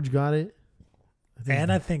got it. a.m. George got it.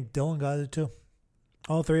 I think Dylan got it too.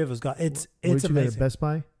 All three of us got it. It's amazing. Get it at Best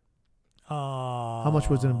Buy? How much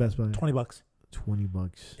was it in Best Buy? $20.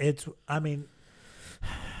 $20.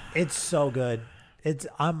 It's so good.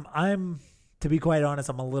 I'm to be quite honest,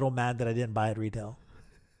 I'm a little mad that I didn't buy it retail.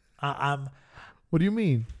 What do you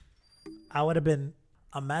mean?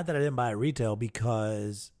 I'm mad that I didn't buy it retail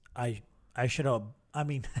because I should have.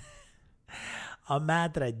 I'm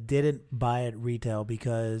mad that I didn't buy it retail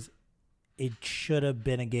because it should have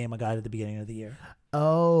been a game I got at the beginning of the year.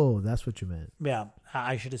 Oh, that's what you meant. Yeah,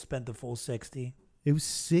 I should have spent the full $60. It was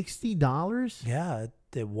 $60. Yeah,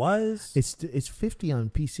 it was. It's $50 on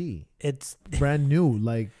PC. It's brand new.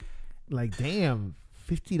 Like damn,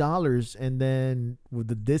 $50, and then with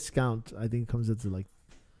the discount, I think it comes up to like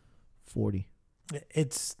 $40.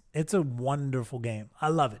 It's a wonderful game. I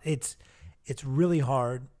love it. It's really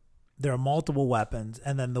hard. There are multiple weapons,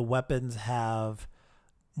 and then the weapons have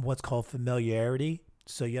what's called familiarity.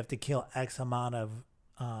 So you have to kill X amount of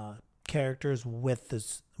characters with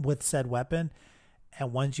said weapon,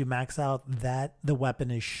 and once you max out that, the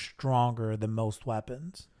weapon is stronger than most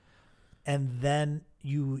weapons. And then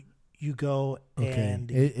you go and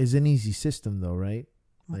it's an easy system though, right?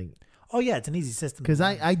 Like. Oh yeah, it's an easy system. Because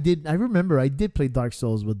I remember I did play Dark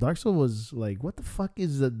Souls, but Dark Souls was like, what the fuck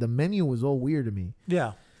is the menu was all weird to me.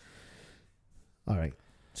 Yeah. All right.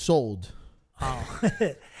 Sold. Oh,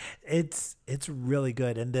 it's really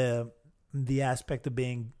good, and the aspect of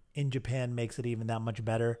being in Japan makes it even that much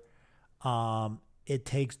better. It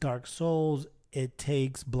takes Dark Souls, it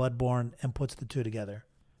takes Bloodborne, and puts the two together,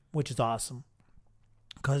 which is awesome.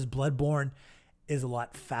 Because Bloodborne is a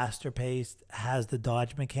lot faster paced, has the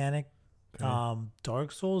dodge mechanic. Okay.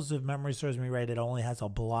 Dark Souls, if memory serves me right, it only has a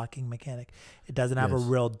blocking mechanic. It doesn't have a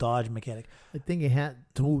real dodge mechanic. I think it had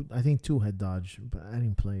two. I think 2 had dodge, but I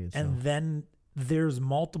didn't play it. And then there's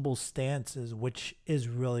multiple stances, which is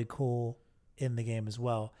really cool in the game as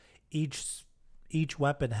well. Each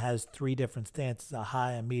weapon has 3 different stances: a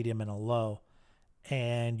high, a medium, and a low.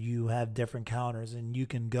 And you have different counters, and you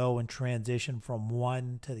can go and transition from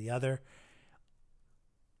one to the other.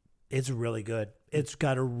 It's really good. It's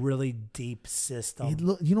got a really deep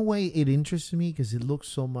system. You know why it interests me? Because it looks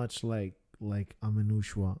so much like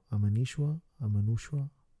Amanishwa.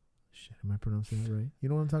 Shit, am I pronouncing that right? You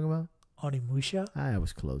know what I'm talking about? Onimusha? I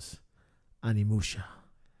was close. Animusha.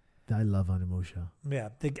 I love Animusha. Yeah.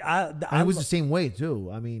 And it was the same way, too.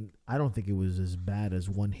 I mean, I don't think it was as bad as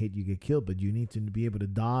one hit you get killed, but you need to be able to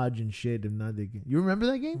dodge and shit. And not you remember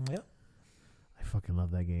that game? Yeah. I fucking love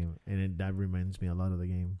that game, and that reminds me a lot of the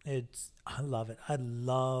game. I love it. I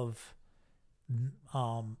love.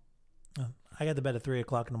 I got to bed at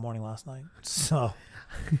 3:00 in the morning last night, so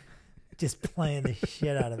just playing the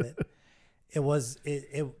shit out of it.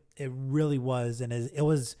 It really was, and it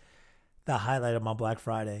was the highlight of my Black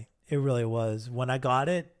Friday. It really was. When I got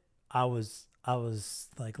it, I was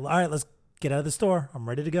like, all right, let's get out of the store. I'm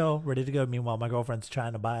ready to go. Meanwhile, my girlfriend's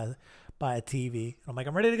trying to buy a TV. I'm like,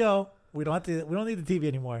 I'm ready to go. We don't need the TV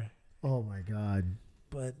anymore. Oh my God.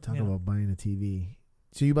 But talk about buying a TV.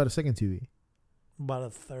 So you bought a second TV? About a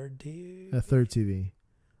third TV. A third TV.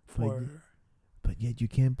 For But yet you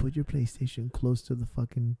can't put your PlayStation close to the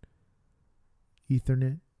fucking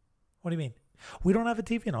Ethernet. what do you mean? We don't have a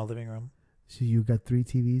TV in our living room. So you got 3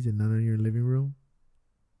 TVs and none in your living room?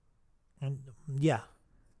 And yeah,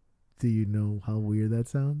 Do you know how weird that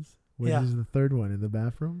sounds? Where's Yeah. the third one? In the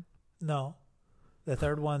bathroom? no, the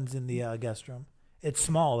third one's in the guest room. It's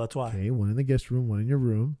small. That's why. Okay, one in the guest room, one in your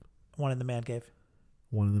room, One in the man cave.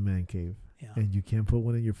 one in the man cave. Yeah. And you can't put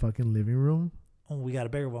one in your fucking living room? Oh, we got a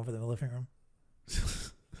bigger one for the living room.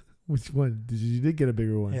 Which one? You did get a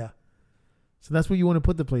bigger one. Yeah. So that's where you want to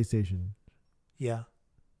put the PlayStation. Yeah.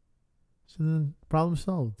 So then problem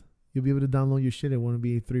solved. You'll be able to download your shit. It won't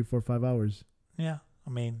be 3, 4, 5 hours. Yeah. I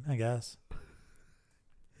mean, I guess.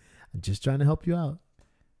 I'm just trying to help you out.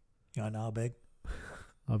 You know how big?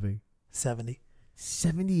 How big? 70.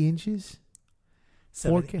 70 inches?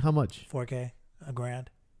 70. 4K? How much? 4K. $1,000.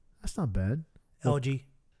 That's not bad. LG.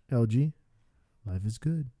 LG? Life is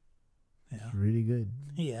good. Yeah. It's really good.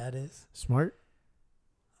 Yeah, it is. Smart?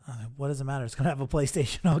 What does it matter? It's going to have a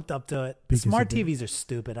PlayStation hooked up to it. Because Smart if it- TVs are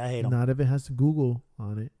stupid. I hate them. Not if it has Google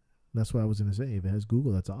on it. That's what I was going to say. If it has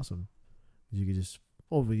Google, that's awesome. You could just,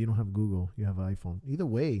 but you don't have Google. You have an iPhone. Either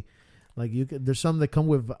way, like you could, there's some that come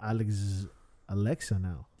with Alexa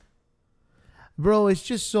now. Bro, it's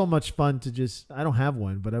just so much fun to just, I don't have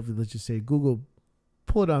one, but let's just say Google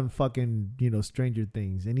put on fucking, Stranger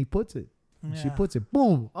Things, and he puts it. She puts it.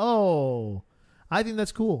 Boom. Oh, I think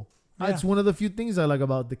that's cool. Yeah. It's one of the few things I like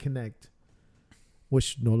about the Kinect,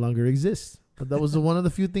 which no longer exists. But that was one of the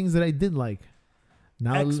few things that I did like.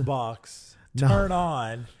 Now, Xbox. No. Turn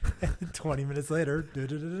on. 20 minutes later.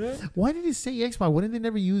 Why did he say Xbox? Why didn't they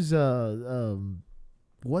never use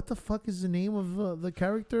what the fuck is the name of the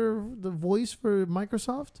character, the voice for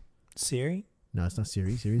Microsoft? Siri? No, it's not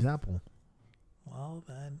Siri. Siri's Apple. Well,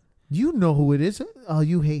 then. You know who it is? Oh,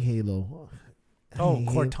 you hate Halo. Oh, Hey,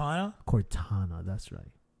 Cortana? Cortana. That's right.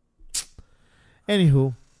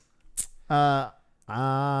 Anywho,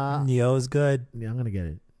 Nioh is good. yeah, I'm gonna get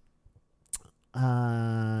it.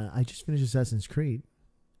 I just finished Assassin's Creed,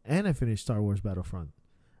 and I finished Star Wars Battlefront.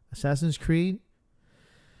 Assassin's Creed.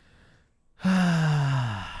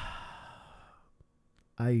 I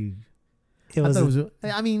It was thought a it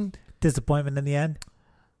was. I mean, disappointment in the end.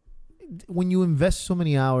 when you invest so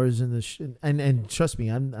many hours in the and trust me,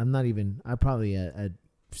 I'm not even. I'm probably at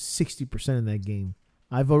 60% in that game.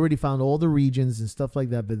 I've already found all the regions and stuff like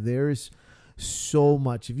that, but there's so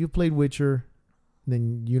much. If you played Witcher,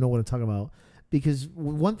 then you know what I'm talking about. Because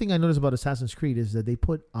one thing I noticed about Assassin's Creed is that they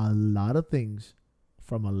put a lot of things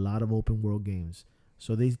from a lot of open world games.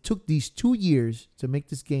 So they took these 2 years to make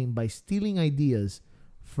this game by stealing ideas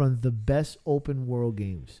from the best open world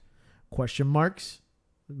games. Question marks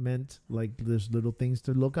meant like there's little things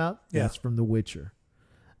to look out. Yeah. That's from The Witcher.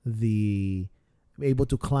 The able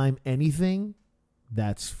to climb anything,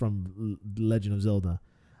 that's from Legend of Zelda.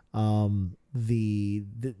 The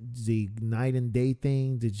night and day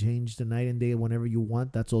thing, to change the night and day whenever you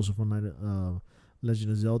want, that's also from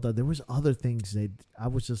Legend of Zelda. There was other things that I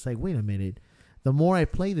was just like, wait a minute. The more I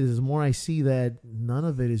play this, the more I see that none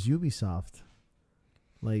of it is Ubisoft.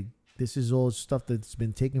 Like, this is all stuff that's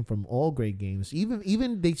been taken from all great games.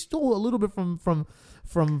 Even they stole a little bit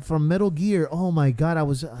from Metal Gear. Oh my God, I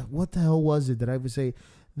was what the hell was it that I would say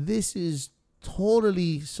this is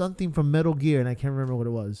totally something from Metal Gear, and I can't remember what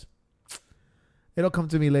it was. It'll come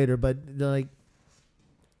to me later, but like,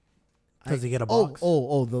 Does he get a box?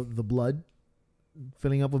 The blood,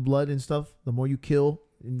 filling up with blood and stuff. The more you kill,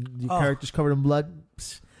 and your character's covered in blood.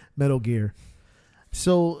 Metal Gear.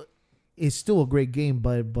 So it's still a great game,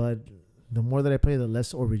 but the more that I play, the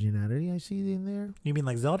less originality I see in there. You mean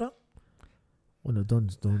like Zelda? Well, no,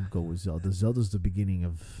 don't go with Zelda. Zelda's the beginning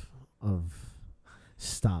of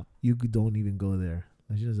stop. You don't even go there.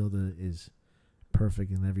 Legend of Zelda is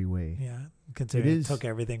perfect in every way. Yeah, considering is. it took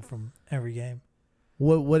everything from every game.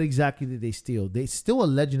 What exactly did they steal? They steal a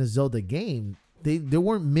Legend of Zelda game. There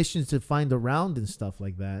weren't missions to find around and stuff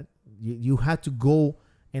like that. You had to go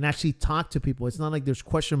and actually talk to people. It's not like there's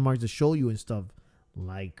question marks to show you and stuff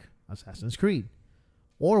like Assassin's Creed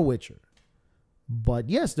or Witcher. But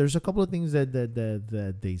yes, there's a couple of things that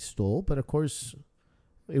they stole, but of course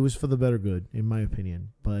it was for the better good, in my opinion.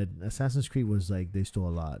 But Assassin's Creed was like, they stole a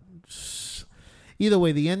lot. Either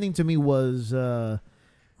way, the ending to me was, I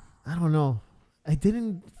don't know. I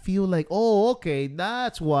didn't feel like, oh, okay,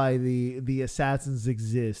 that's why the assassins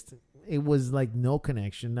exist. It was like no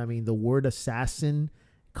connection. I mean, the word assassin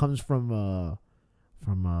comes from I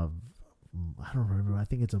don't remember. I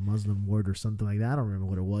think it's a Muslim word or something like that. I don't remember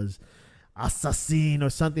what it was. Assassin or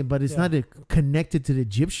something, but it's not connected to the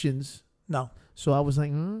Egyptians. No. So I was like,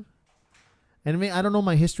 And I mean, I don't know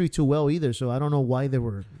my history too well either, so I don't know why there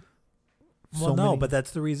were. But that's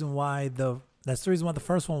the reason why the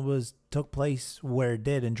first one took place where it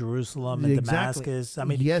did in Jerusalem and Exactly. Damascus. I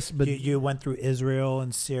mean, yes, but you went through Israel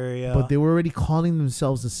and Syria, but they were already calling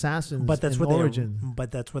themselves assassins. but that's in where origin. But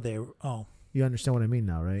that's where they. Oh, You understand what I mean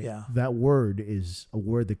now, right? Yeah. That word is a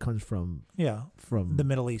word that comes from yeah, from the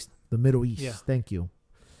Middle East. the Middle East. Yeah. Thank you.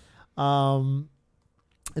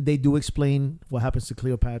 They do explain what happens to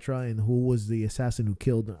Cleopatra and who was the assassin who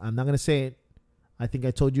killed. I'm not gonna say it. I think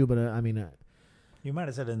I told you, but I mean. You might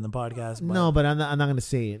have said it in the podcast. But No, but I'm not going to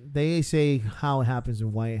say it. They say how it happens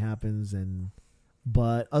and why it happens,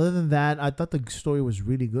 but other than that, I thought the story was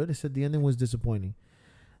really good. I said the ending was disappointing.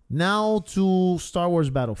 Now to Star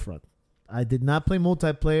Wars Battlefront. I did not play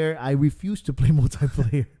multiplayer. I refuse to play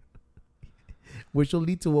multiplayer, which will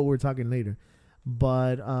lead to what we're talking later.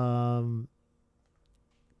 But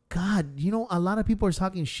God, a lot of people are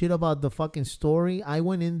talking shit about the fucking story. I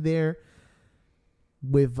went in there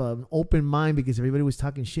with an open mind because everybody was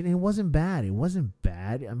talking shit, and it wasn't bad.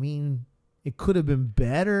 I mean, it could have been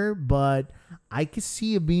better, but I could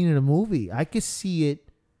see it being in a movie. I could see it.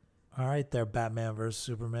 All right, there, Batman versus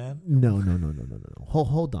Superman. No.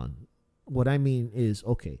 Hold on. What I mean is,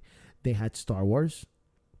 okay, they had Star Wars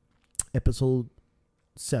Episode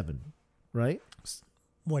 7, right?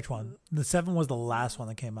 Which one? The 7 was the last one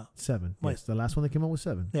that came out. 7. Wait. Yes, the last one that came out was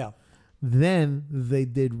 7. Yeah. Then they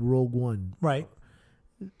did Rogue One. Right.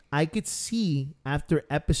 I could see after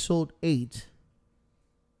Episode 8,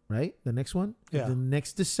 right? The next one? Yeah. The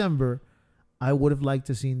next December, I would have liked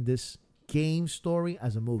to seen this game story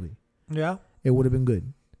as a movie. Yeah. It would have been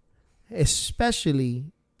good.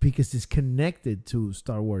 Especially because it's connected to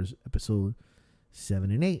Star Wars Episode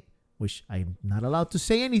 7 and 8, which I'm not allowed to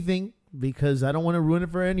say anything because I don't want to ruin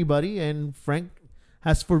it for anybody. And Frank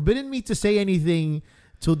has forbidden me to say anything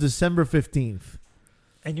till December 15th.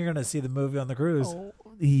 And you're going to see the movie on the cruise. Oh,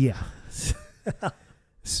 yeah.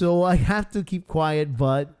 So I have to keep quiet,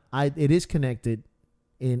 but it is connected.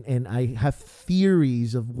 And I have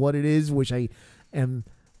theories of what it is, which I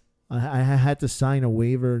had to sign a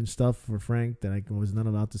waiver and stuff for Frank that I was not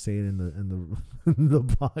allowed to say it in the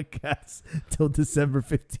podcast till December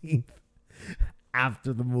 15th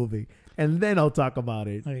after the movie. And then I'll talk about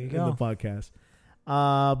it There you in go. the podcast.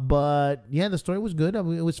 But yeah, the story was good. I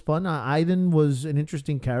mean, it was fun. Aiden was an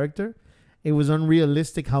interesting character. It was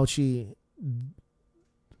unrealistic how she.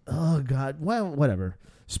 Oh God! Well, whatever.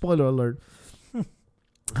 Spoiler alert.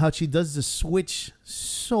 How she does the switch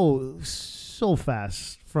so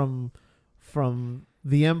fast from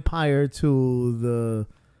the Empire to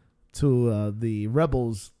the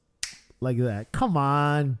rebels like that. Come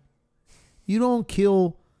on, you don't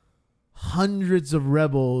kill hundreds of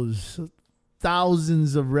rebels,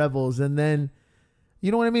 thousands of rebels, and then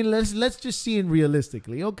you know what I mean. Let's just see it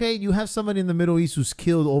realistically. Okay, you have somebody in the Middle East who's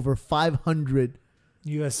killed over 500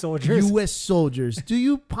 U.S. soldiers. U.S. soldiers. Do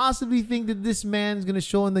you possibly think that this man's gonna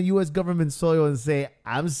show on the U.S. government soil and say,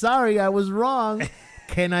 "I'm sorry, I was wrong.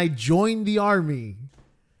 Can I join the army?"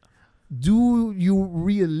 Do you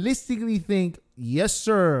realistically think, "Yes,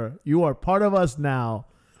 sir, you are part of us now,"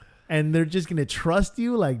 and they're just gonna trust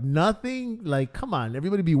you like nothing? Like, come on,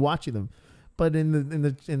 everybody be watching them. But in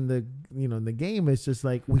the game, it's just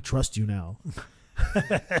like, we trust you now.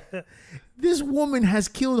 This woman has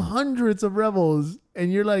killed hundreds of rebels,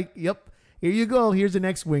 and you're like, "Yep, here you go. Here's an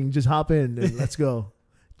X-wing. Just hop in and let's go."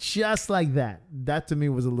 Just like that. That to me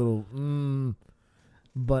was a little.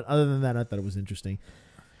 But other than that, I thought it was interesting.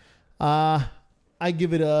 I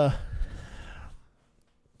give it a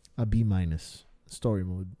B-. Story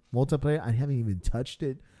mode. Multiplayer, I haven't even touched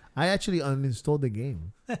it. I actually uninstalled the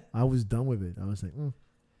game. I was done with it. I was like,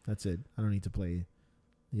 that's it. I don't need to play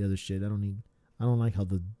the other shit. I don't like how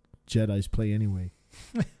the Jedis play anyway.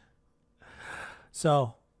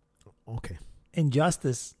 So, okay.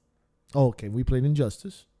 Injustice. Okay, we played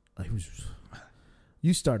Injustice.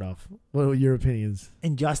 You start off. What are your opinions?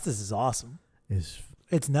 Injustice is awesome. It's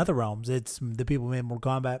NetherRealms. It's the people who made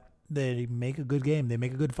Mortal Kombat. They make a good game. They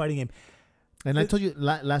make a good fighting game. And I told you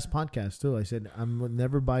last podcast too. I said I would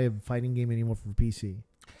never buy a fighting game anymore for PC.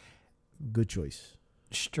 Good choice.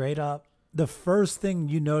 Straight up, the first thing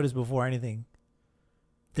you notice before anything,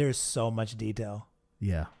 there's so much detail.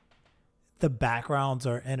 Yeah. The backgrounds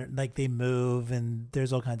are like they move, and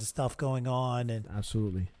there's all kinds of stuff going on, and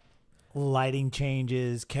absolutely lighting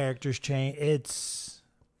changes, characters change. It's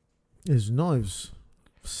noise.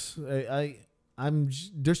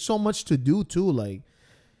 There's so much to do too. Like,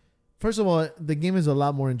 first of all, the game is a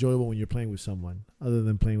lot more enjoyable when you're playing with someone other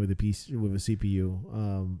than playing with a PC with a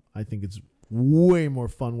CPU. I think it's way more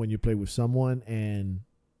fun when you play with someone, and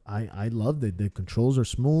I loved it. The controls are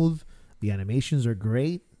smooth, the animations are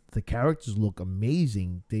great, the characters look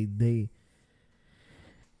amazing. The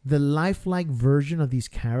lifelike version of these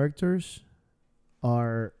characters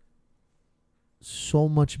are so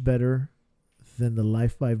much better than the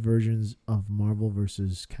lifelike versions of Marvel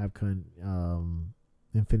versus Capcom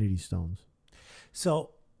Infinity Stones.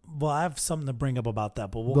 So, well, I have something to bring up about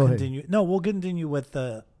that, but Go we'll ahead. continue. No, we'll continue with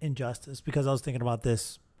the Injustice because I was thinking about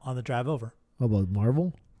this on the drive over. How about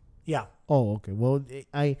Marvel? Yeah. Oh, okay. Well,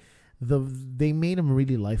 they made them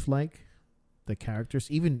really lifelike. The characters,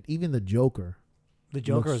 even the Joker. The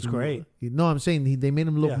Joker looks is great. No, I'm saying they made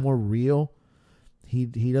him look Yeah. more real. He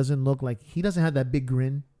doesn't look like, he doesn't have that big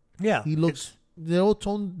grin. Yeah. He looks, they all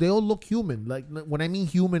look human. Like when I mean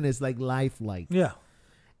human, is like lifelike. Yeah.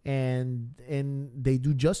 And they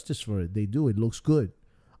do justice for it. They do. It looks good.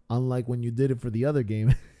 Unlike when you did it for the other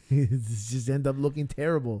game, it just end up looking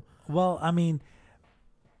terrible. Well, I mean,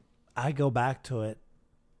 I go back to it.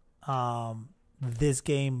 This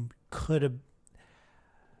game could have.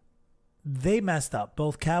 They messed up,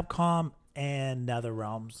 both Capcom and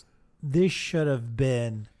NetherRealms. This should have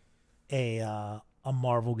been a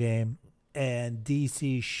Marvel game, and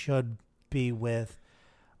DC should be with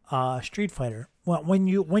Street Fighter. Well, when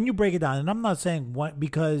you break it down, and I'm not saying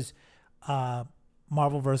because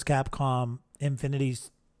Marvel vs. Capcom Infinite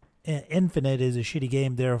is a shitty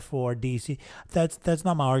game, therefore DC. That's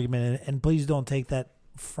not my argument, and please don't take that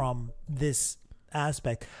from this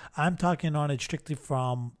aspect. I'm talking on it strictly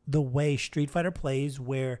from the way Street Fighter plays,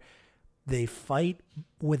 where they fight,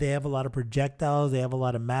 where they have a lot of projectiles, they have a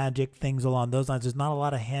lot of magic, things along those lines. There's not a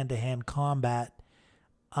lot of hand-to-hand combat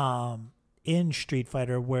in Street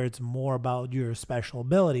Fighter, where it's more about your special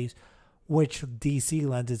abilities, which DC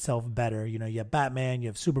lends itself better. You know, you have Batman, you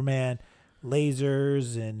have Superman,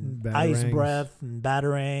 lasers and ice breath and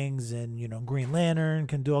batarangs, and Green Lantern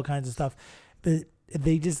can do all kinds of stuff.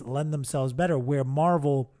 They just lend themselves better. Where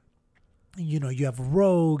Marvel, you have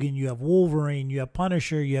Rogue and you have Wolverine, you have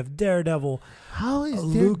Punisher, you have Daredevil, How is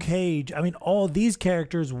Luke Cage. I mean, all these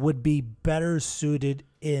characters would be better suited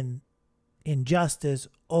in Injustice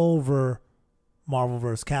over Marvel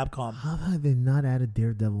vs. Capcom. How have they not added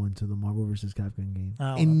Daredevil into the Marvel vs. Capcom game?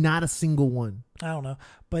 I don't And not a single one. I don't know,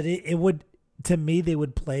 but it would, to me, they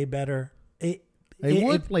would play better. They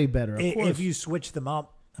would play better, of course. if you switch them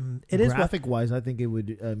up. It is graphic wise, I think it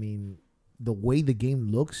would. I mean, the way the game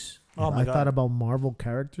looks. Oh if my I God. thought about Marvel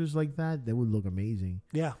characters like that, they would look amazing.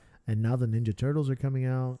 Yeah, And now the Ninja Turtles are coming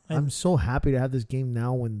out. And- I'm so happy to have this game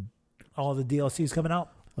now. When all the DLCs coming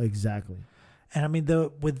out, exactly. and I mean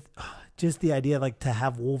with just the idea like to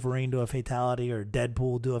have Wolverine do a fatality, or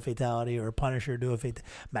Deadpool do a fatality, or Punisher do a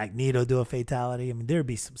Magneto do a fatality. I mean, there'd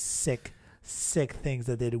be some sick things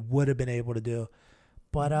that they would have been able to do.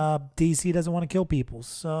 But DC doesn't want to kill people,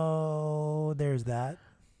 so there's that.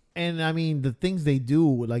 And I mean, the things they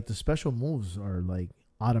do, like the special moves, are like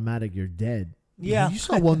automatic. You're dead. Yeah. You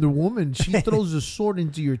saw Wonder Woman. She throws a sword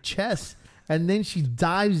into your chest, and then she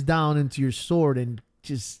dives down into your sword and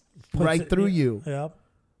just Puts right it- through you. Yep.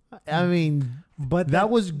 I mean, But that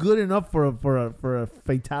was good enough for a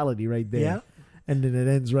fatality right there. Yeah. And then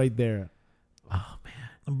it ends right there. Oh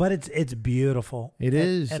man, But it's beautiful. It and,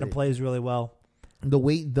 is. and it plays really well. the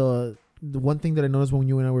way the one thing that I noticed when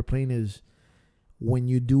you and I were playing is when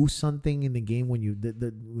you do something in the game, when you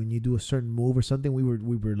when you do a certain move or something, we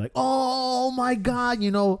were like, oh my God,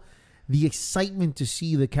 the excitement to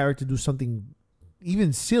see the character do something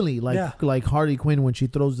even silly, like Harley Quinn when she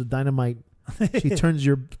throws the dynamite. She turns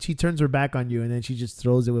her back on you, and then she just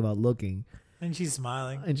throws it without looking. And she's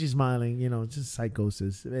smiling. It's just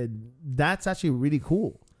psychosis. And that's actually really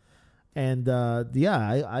cool. And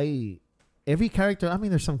every character, I mean,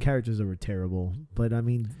 there's some characters that were terrible, but I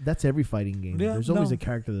mean, that's every fighting game. Yeah, There's always no. a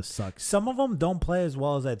character that sucks. Some of them don't play as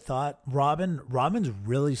well as I thought. Robin's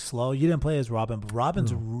really slow. You didn't play as Robin, but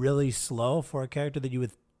Robin's really slow for a character that you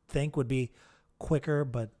would think would be quicker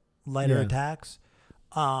but lighter Yeah. attacks.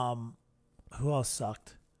 Who else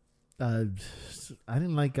sucked? I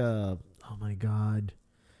didn't like, oh my God,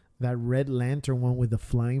 that Red Lantern one with the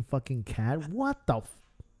flying fucking cat. What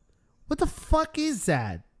the fuck is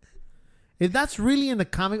that? If that's really in the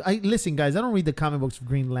comic, listen, guys, I don't read the comic books of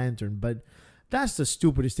Green Lantern, but that's the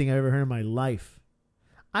stupidest thing I've ever heard in my life.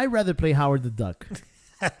 I'd rather play Howard the Duck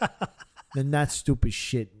than that stupid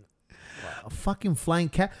shit. A fucking flying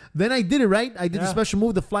cat. Then I did it, right? I did the special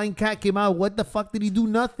move. The flying cat came out. What the fuck did he do?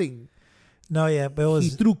 Nothing. No, yeah, but He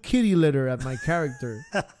threw kitty litter at my character.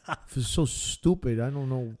 It was so stupid. I don't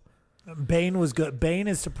know. Bane was good. Bane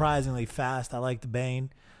is surprisingly fast. I like the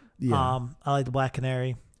Bane. Yeah. I like the Black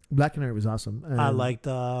Canary. Black Canary was awesome. I liked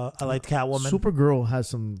Catwoman. Supergirl has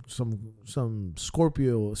some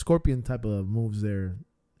scorpion type of moves there.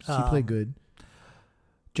 She played good.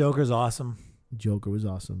 Joker's awesome. Joker was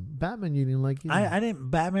awesome. Batman, you didn't like it? I didn't.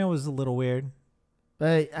 Batman was a little weird.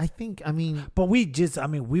 I think. But we just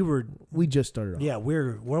started off. Yeah,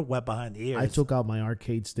 we're wet behind the ears. I took out my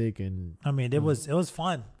arcade stick and. It was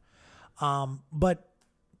fun. But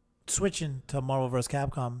switching to Marvel vs.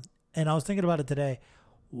 Capcom, and I was thinking about it today.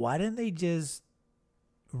 Why didn't they just,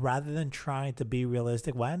 rather than trying to be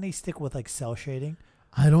realistic, why didn't they stick with like cell shading?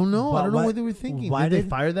 I don't know. I don't know what they were thinking. Why did they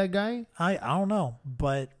fire that guy? I don't know,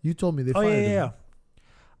 but you told me they fired him. Yeah.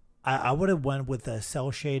 I would have went with a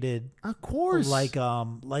cell shaded, of course, like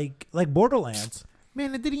Borderlands.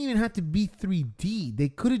 Man, it didn't even have to be 3D. They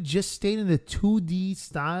could have just stayed in the 2D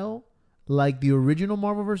style, like the original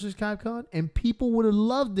Marvel vs. Capcom, and people would have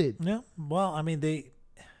loved it. Yeah. Well,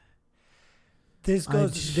 This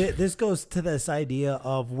goes to this idea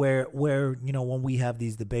of where when we have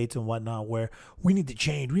these debates and whatnot, where we need to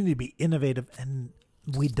change, we need to be innovative, and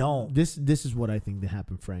we don't. This is what I think that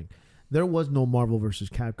happened, Frank. There was no Marvel versus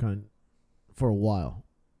Capcom for a while,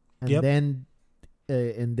 and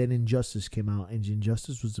then Injustice came out, and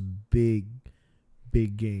Injustice was a big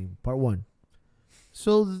game. Part 1.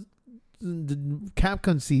 So the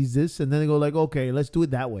Capcom sees this, and then they go like, okay, let's do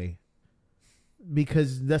it that way,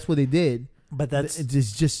 because that's what they did. But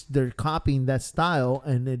it's just they're copying that style,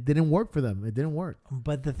 and it didn't work for them. It didn't work.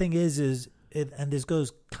 But the thing is and this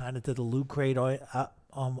goes kind of to the Loot Crate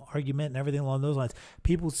argument and everything along those lines.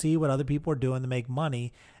 People see what other people are doing to make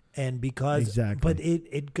money, and because exactly. But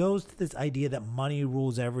it goes to this idea that money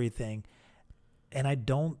rules everything, and I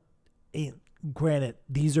don't. Granted,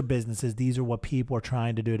 these are businesses. These are what people are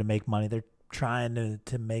trying to do to make money. They're trying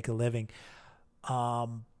to make a living,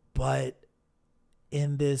 but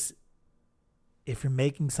in this. If you're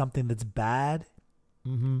making something that's bad,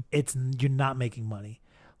 you're not making money.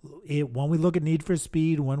 When we look at Need for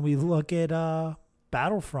Speed, when we look at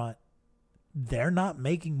Battlefront, they're not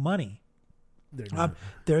making money.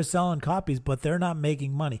 They're selling copies, but they're not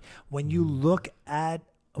making money. When you look at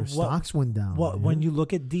their stocks went down. When you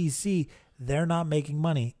look at DC, they're not making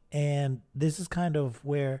money, and this is kind of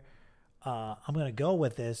where. I'm going to go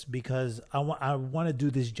with this because I want to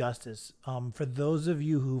do this justice. For those of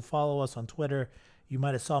you who follow us on Twitter, you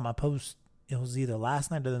might have saw my post. It was either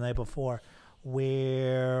last night or the night before,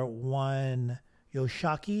 where one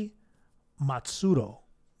Yoshiaki Matsudo,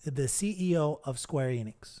 the CEO of Square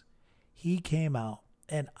Enix, he came out,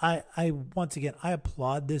 and I once again I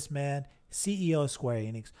applaud this man. CEO of Square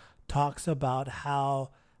Enix talks about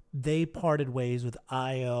how they parted ways with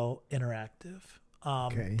IO Interactive.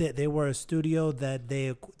 They were a studio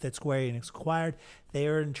that Square Enix acquired. They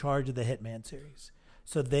are in charge of the Hitman series,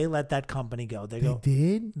 so they let that company go.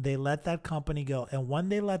 They let that company go, and when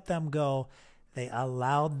they let them go, they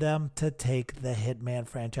allowed them to take the Hitman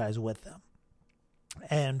franchise with them.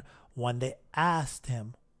 And when they asked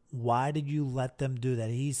him, "Why did you let them do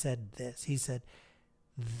that?" he said this. He said,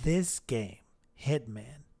 "This game,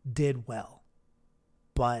 Hitman, did well,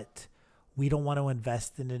 but." We don't want to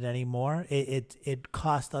invest in it anymore. It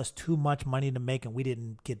cost us too much money to make, and we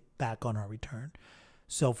didn't get back on our return.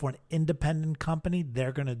 So for an independent company,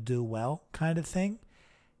 they're going to do well kind of thing.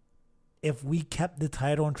 If we kept the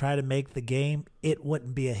title and tried to make the game, it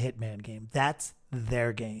wouldn't be a Hitman game. That's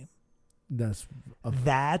their game.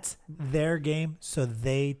 That's their game, so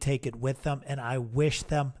they take it with them, and I wish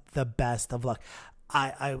them the best of luck.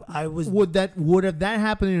 I was would that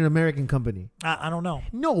happen in an American company? I don't know.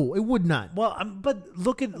 No, it would not. Well, but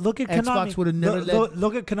look at Konami. Xbox would have never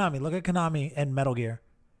look at Konami. Look at Konami and Metal Gear.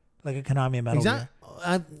 Look at Konami and Metal Gear.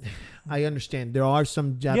 I understand there are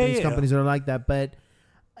some Japanese companies that are like that, but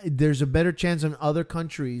there's a better chance in other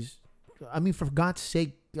countries. I mean, for God's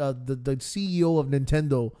sake, the CEO of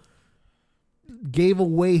Nintendo gave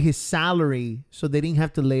away his salary so they didn't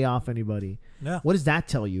have to lay off anybody. Yeah. What does that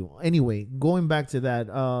tell you? Anyway, going back to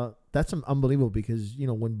that, that's unbelievable because,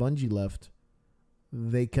 when Bungie left,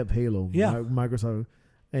 they kept Halo. Yeah. Microsoft.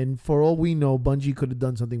 And for all we know, Bungie could have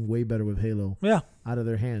done something way better with Halo. Yeah. Out of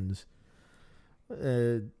their hands.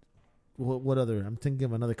 What other? I'm thinking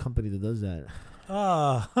of another company that does that.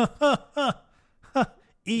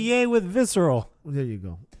 EA with Visceral. There you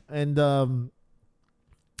go. And,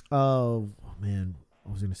 oh, man. I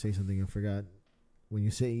was going to say something I forgot. When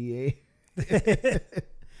you say EA.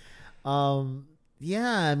 Yeah,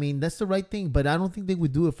 I mean that's the right thing, but I don't think they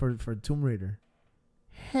would do it for Tomb Raider.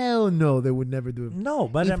 Hell no, they would never do it. No,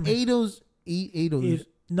 but if Eidos.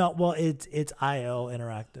 No, well, it's IO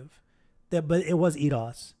Interactive, but it was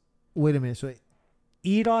Eidos. Wait a minute, so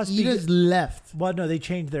Eidos left. Well, no, they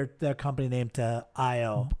changed their company name to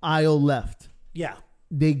IO. IO left. Yeah.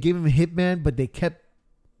 They gave him Hitman, but they kept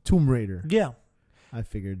Tomb Raider. Yeah. I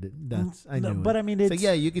figured that's. I knew. But it. I mean, it's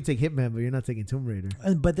yeah, you can take Hitman, but you're not taking Tomb Raider.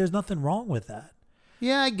 But there's nothing wrong with that.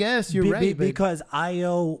 Yeah, I guess you're right. Because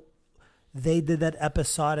IO, they did that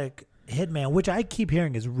episodic Hitman, which I keep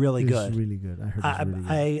hearing is really good. It's really good. I heard it's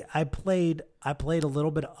really good. I played a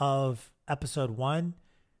little bit of episode 1,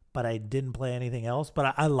 but I didn't play anything else.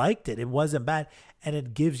 But I liked it. It wasn't bad, and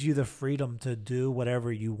it gives you the freedom to do whatever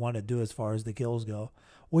you want to do as far as the kills go,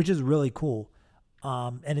 which is really cool.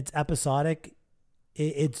 And it's episodic.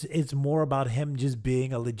 It's more about him just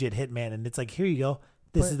being a legit hitman, and it's like, here you go.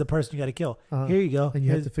 This is the person you got to kill. Here you go. And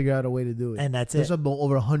you have to figure out a way to do it. And that's There's it. There's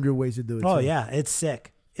over 100 ways to do it. Oh, yeah. It's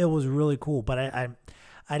sick. It was really cool, but I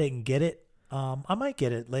didn't get it. I might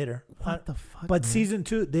get it later. What the fuck? But man? season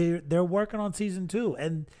 2, they're working on season 2,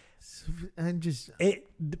 and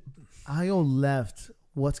IO left.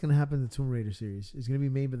 What's gonna happen to the Tomb Raider series? Is it gonna be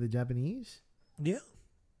made by the Japanese? Yeah.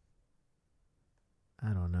 I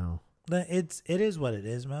don't know. It is what it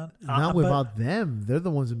is, man. Not without them. They're the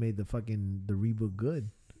ones that made the reboot good.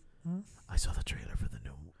 I saw the trailer for the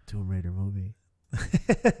new Tomb Raider movie.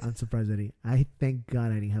 I'm surprised I thank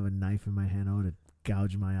God I didn't have a knife in my hand. I would have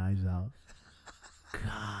gouged my eyes out.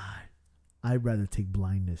 God, I'd rather take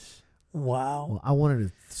blindness. Wow. Well, I wanted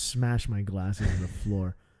to smash my glasses on the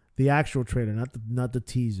floor. The actual trailer, not the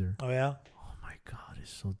teaser. Oh yeah. Oh my God,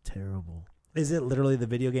 it's so terrible. Is it literally the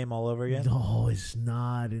video game all over again? No, it's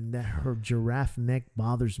not. And her giraffe neck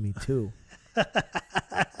bothers me too.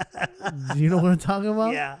 You know what I'm talking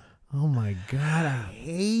about? Yeah. Oh my God, I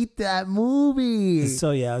hate that movie.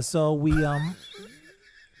 So yeah, so we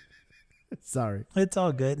Sorry. it's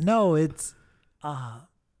all good. No, it's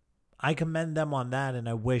I commend them on that, and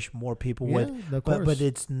I wish more people would. Of course. But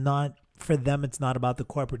it's not for them. It's not about the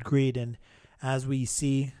corporate greed, and as we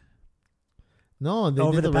see,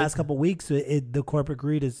 over the past couple of weeks, the corporate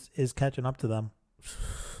greed is catching up to them,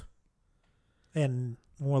 and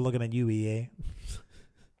we're looking at you, EA.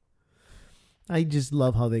 I just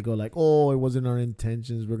love how they go like, "Oh, it wasn't our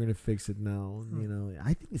intentions. We're gonna fix it now." You know,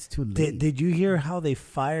 I think it's too late. Did you hear how they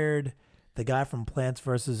fired the guy from Plants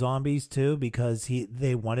vs. Zombies too, because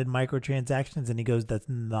they wanted microtransactions, and he goes, "That's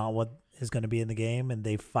not what is going to be in the game," and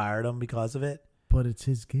they fired him because of it. But it's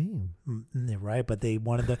his game, right? But they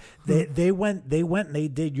wanted the they went and they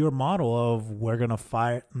did your model of, we're gonna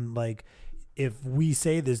fire, like, if we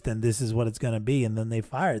say this, then this is what it's gonna be, and then they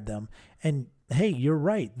fired them. And hey, you're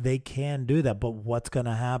right, they can do that, but what's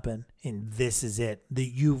gonna happen? And this is it.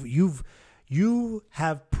 You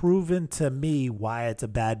have proven to me why it's a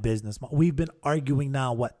bad business model. We've been arguing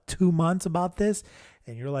now, 2 months about this,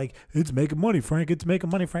 and you're like, it's making money, Frank. It's making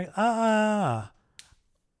money, Frank. No,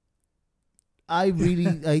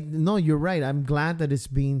 you're right. I'm glad that it's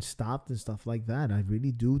being stopped and stuff like that. I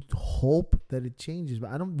really do hope that it changes, but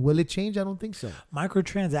will it change? I don't think so.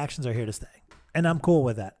 Microtransactions are here to stay, and I'm cool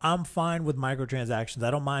with that. I'm fine with microtransactions.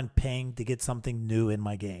 I don't mind paying to get something new in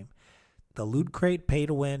my game. The loot crate pay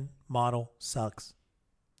to win model sucks.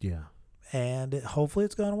 Yeah. And hopefully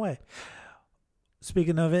it's gone away.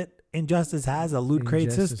 Speaking of it, Injustice has a loot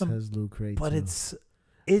crate system. Has loot crate but too.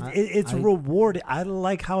 it's rewarding. I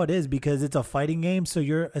like how it is because it's a fighting game, so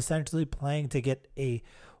you're essentially playing to get a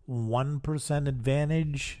 1%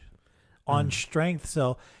 advantage on strength.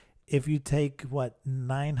 So if you take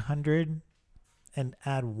 900 and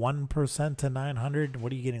add 1% to 900,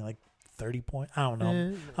 what are you getting, like 30 points? I don't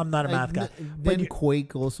know. I'm not a math guy. Then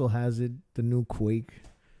Quake also has it. The new Quake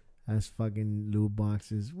has fucking loot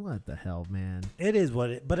boxes. What the hell, man? It is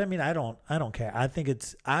what it. But I mean, I don't care. I think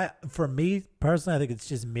for me personally, I think it's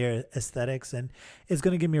just mere aesthetics, and it's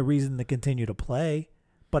going to give me a reason to continue to play.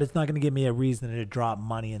 But it's not going to give me a reason to drop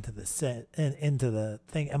money into the set and into the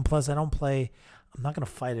thing. And plus, I don't play. I'm not going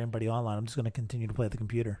to fight anybody online. I'm just going to continue to play at the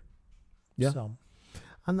computer. Yeah. So,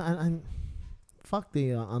 I'm fuck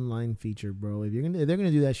the online feature, bro. If they're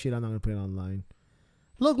gonna do that shit, I'm not gonna play it online.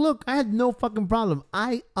 Look, I had no fucking problem.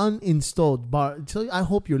 I uninstalled I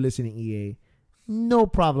hope you're listening, EA. No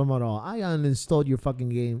problem at all. I uninstalled your fucking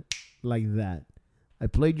game like that. I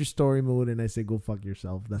played your story mode and I said, go fuck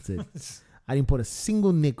yourself. That's it. I didn't put a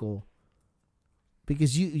single nickel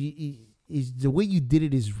because the way you did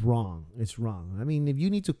it is wrong. It's wrong. I mean, if you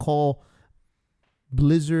need to call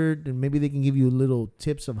Blizzard and maybe they can give you little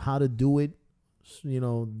tips of how to do it,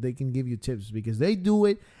 they can give you tips because they do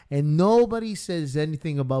it and nobody says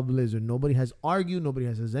anything about Blizzard. Nobody has argued. Nobody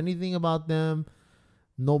has said anything about them.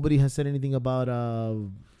 Nobody has said anything about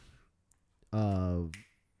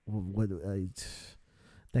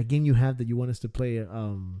that game you have that you want us to play.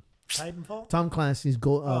 Titanfall. Tom Clancy's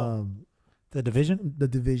The Division. The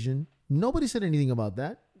Division. Nobody said anything about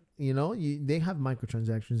that. You know, they have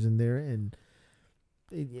microtransactions in there, and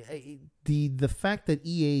the fact that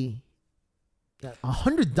EA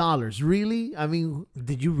 $100 really? I mean,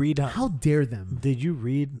 did you read how dare them? Did you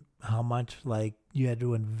read how much like you had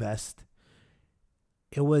to invest?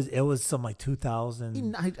 It was some like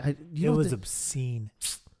 2,000. It was obscene.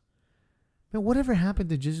 Man, whatever happened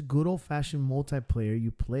to just good old fashioned multiplayer?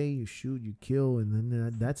 You play, you shoot, you kill, and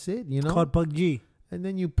then that's it. You know, it's called PUBG. And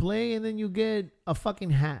then you play, and then you get a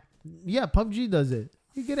fucking hat. Yeah, PUBG does it.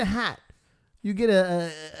 You get a hat. You get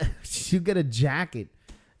a jacket.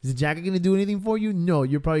 Is the jacket going to do anything for you? No,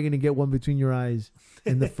 you're probably going to get one between your eyes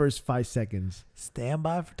in the first 5 seconds. Stand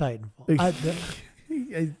by for Titanfall.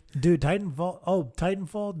 Dude, Titanfall. Oh,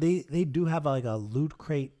 Titanfall. They do have like a loot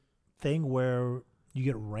crate thing where you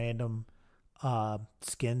get random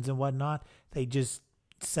skins and whatnot. They just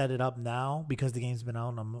set it up now because the game's been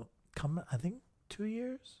out. I think 2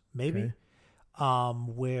 years, maybe. Okay.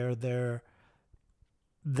 Where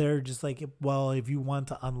they're just like, well, if you want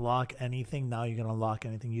to unlock anything, now you can unlock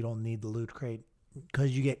anything. You don't need the loot crate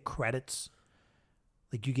because you get credits,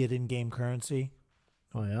 like you get in-game currency.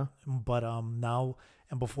 Oh yeah. But now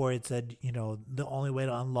and before it said, you know, the only way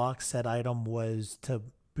to unlock said item was to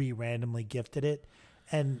be randomly gifted it,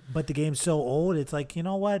 but the game's so old, it's like, you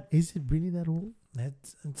know what? Is it really that old?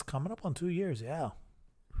 It's coming up on 2 years. Yeah.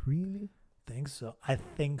 Really? I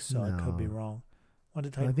think so. No. I could be wrong. I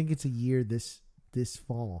think it's a year this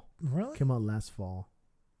fall. Really? Came out last fall.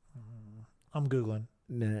 I'm Googling.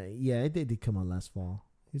 Nah, yeah, it did come out last fall.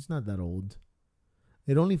 It's not that old.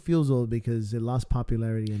 It only feels old because it lost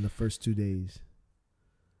popularity in the first 2 days.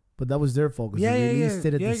 But that was their fault because they released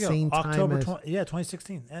it at the same time as...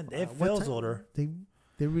 2016. And it feels older.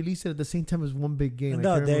 They released it at the same time as one big game.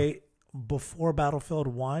 No, before Battlefield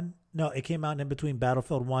 1. No, it came out in between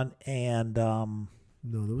Battlefield 1 and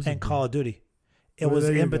Call of Duty. It was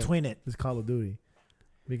in between it. It's Call of Duty.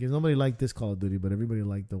 Because nobody liked this Call of Duty, but everybody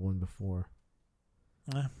liked the one before.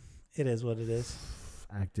 It is what it is.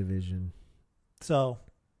 Activision. So,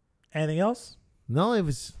 anything else? No, it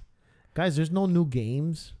was... Guys, there's no new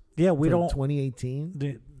games. Yeah, we don't...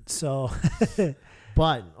 2018. So...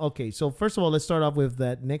 But, okay, so first of all, let's start off with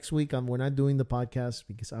that. Next week, we're not doing the podcast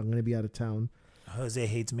because I'm going to be out of town. Jose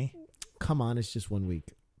hates me. Come on, it's just 1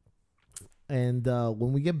 week. And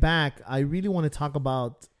when we get back, I really want to talk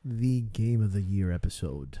about the Game of the Year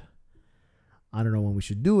episode. I don't know when we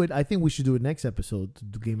should do it. I think we should do it next episode,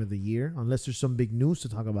 the Game of the Year, unless there's some big news to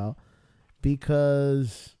talk about,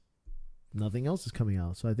 because nothing else is coming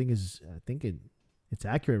out. So I think it's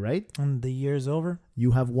accurate, right? And the year's over.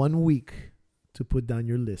 You have 1 week to put down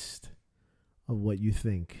your list of what you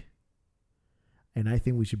think, and I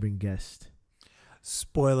think we should bring guests.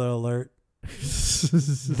 Spoiler alert.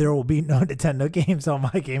 There will be no Nintendo games on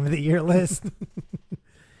my Game of the Year list.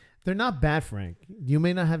 They're not bad, Frank. You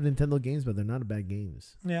may not have Nintendo games, but they're not bad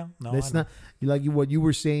games. Yeah, no, it's not like what you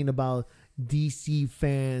were saying about DC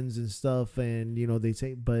fans and stuff, and you know they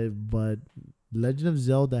say, but Legend of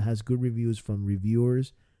Zelda has good reviews from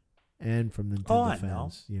reviewers and from Nintendo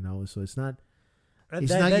fans. You know, so it's not.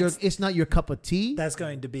 It's not your cup of tea. That's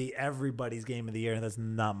going to be everybody's Game of the Year. That's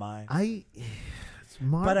not mine.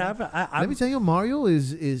 Mario. But let me tell you, Mario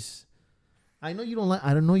is. I know you don't like.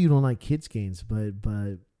 I don't know you don't like kids games, but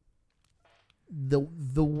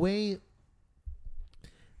the way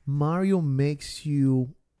Mario makes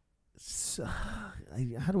you.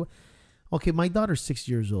 Okay, my daughter's 6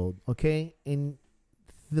 years old. Okay, and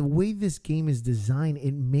the way this game is designed,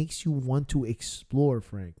 it makes you want to explore,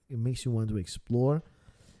 Frank. It makes you want to explore,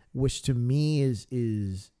 which to me is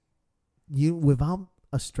you without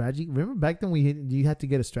a strategy. Remember back then you had to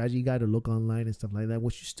get a strategy guide to look online and stuff like that,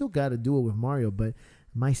 which you still got to do it with Mario. But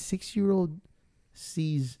my 6-year-old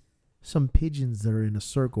sees some pigeons that are in a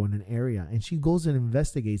circle in an area, and she goes and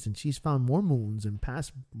investigates, and she's found more moons and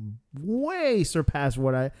way surpassed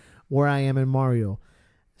where I am in Mario.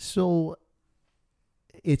 So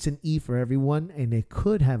it's an E for everyone, and it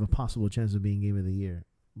could have a possible chance of being Game of the Year.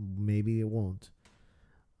 Maybe it won't.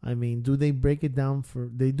 I mean, do they break it down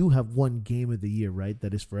they do have one Game of the Year, right?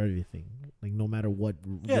 That is for everything. Like, no matter what.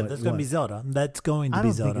 Yeah, that's going to be Zelda. That's going to be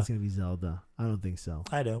Zelda. I don't think it's going to be Zelda. I don't think so.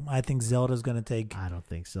 I do. I think Zelda's going to take... I don't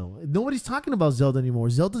think so. Nobody's talking about Zelda anymore.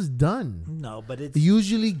 Zelda's done. No, but it's...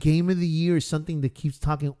 Usually, Game of the Year is something that keeps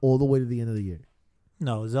talking all the way to the end of the year.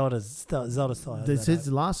 No, Zelda still has It's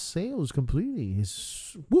lost sales completely.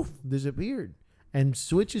 It's disappeared. And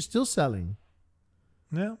Switch is still selling.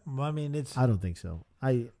 Yeah, I mean, it's... I don't think so.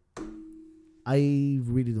 I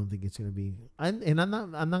really don't think it's gonna be. I'm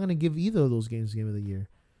not gonna give either of those games Game of the Year.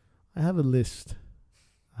 I have a list.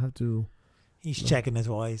 I have to. He's checking his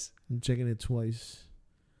voice. I'm checking it twice.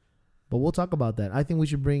 But we'll talk about that. I think we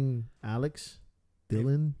should bring Alex,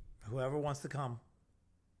 Dylan. Whoever wants to come.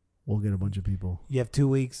 We'll get a bunch of people. You have 2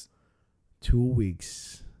 weeks. 2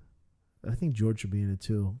 weeks. I think George should be in it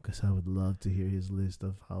too, because I would love to hear his list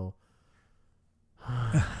of how.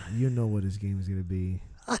 You know what his game is going to be.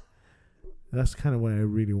 That's kind of what I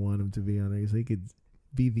really want him to be on. He could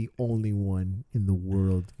be the only one in the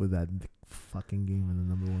world with that fucking game on the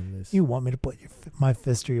number one list. You want me to put my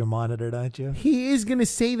fist through your monitor, don't you? He is going to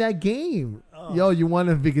say that game. Oh. Yo, you want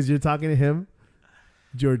to because you're talking to him?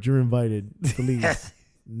 George, you're invited. Please.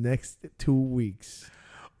 Next 2 weeks.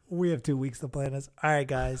 We have 2 weeks to plan this. All right,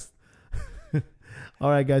 guys. All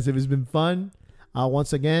right, guys. If it's been fun,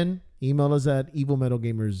 once again, email us at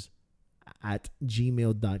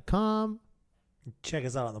evilmetalgamers@gmail.com. Check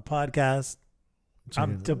us out on the podcast. Check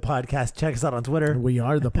Check us out on Twitter. We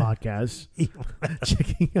are the podcast.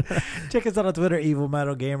 Check us out on Twitter, Evil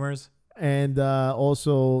Metal Gamers. And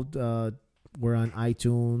also, we're on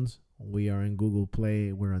iTunes. We are in Google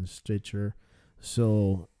Play. We're on Stitcher.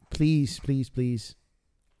 So please, please, please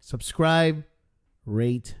subscribe,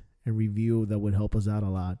 rate, and review. That would help us out a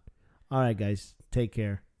lot. All right, guys. Take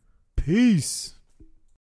care. Peace.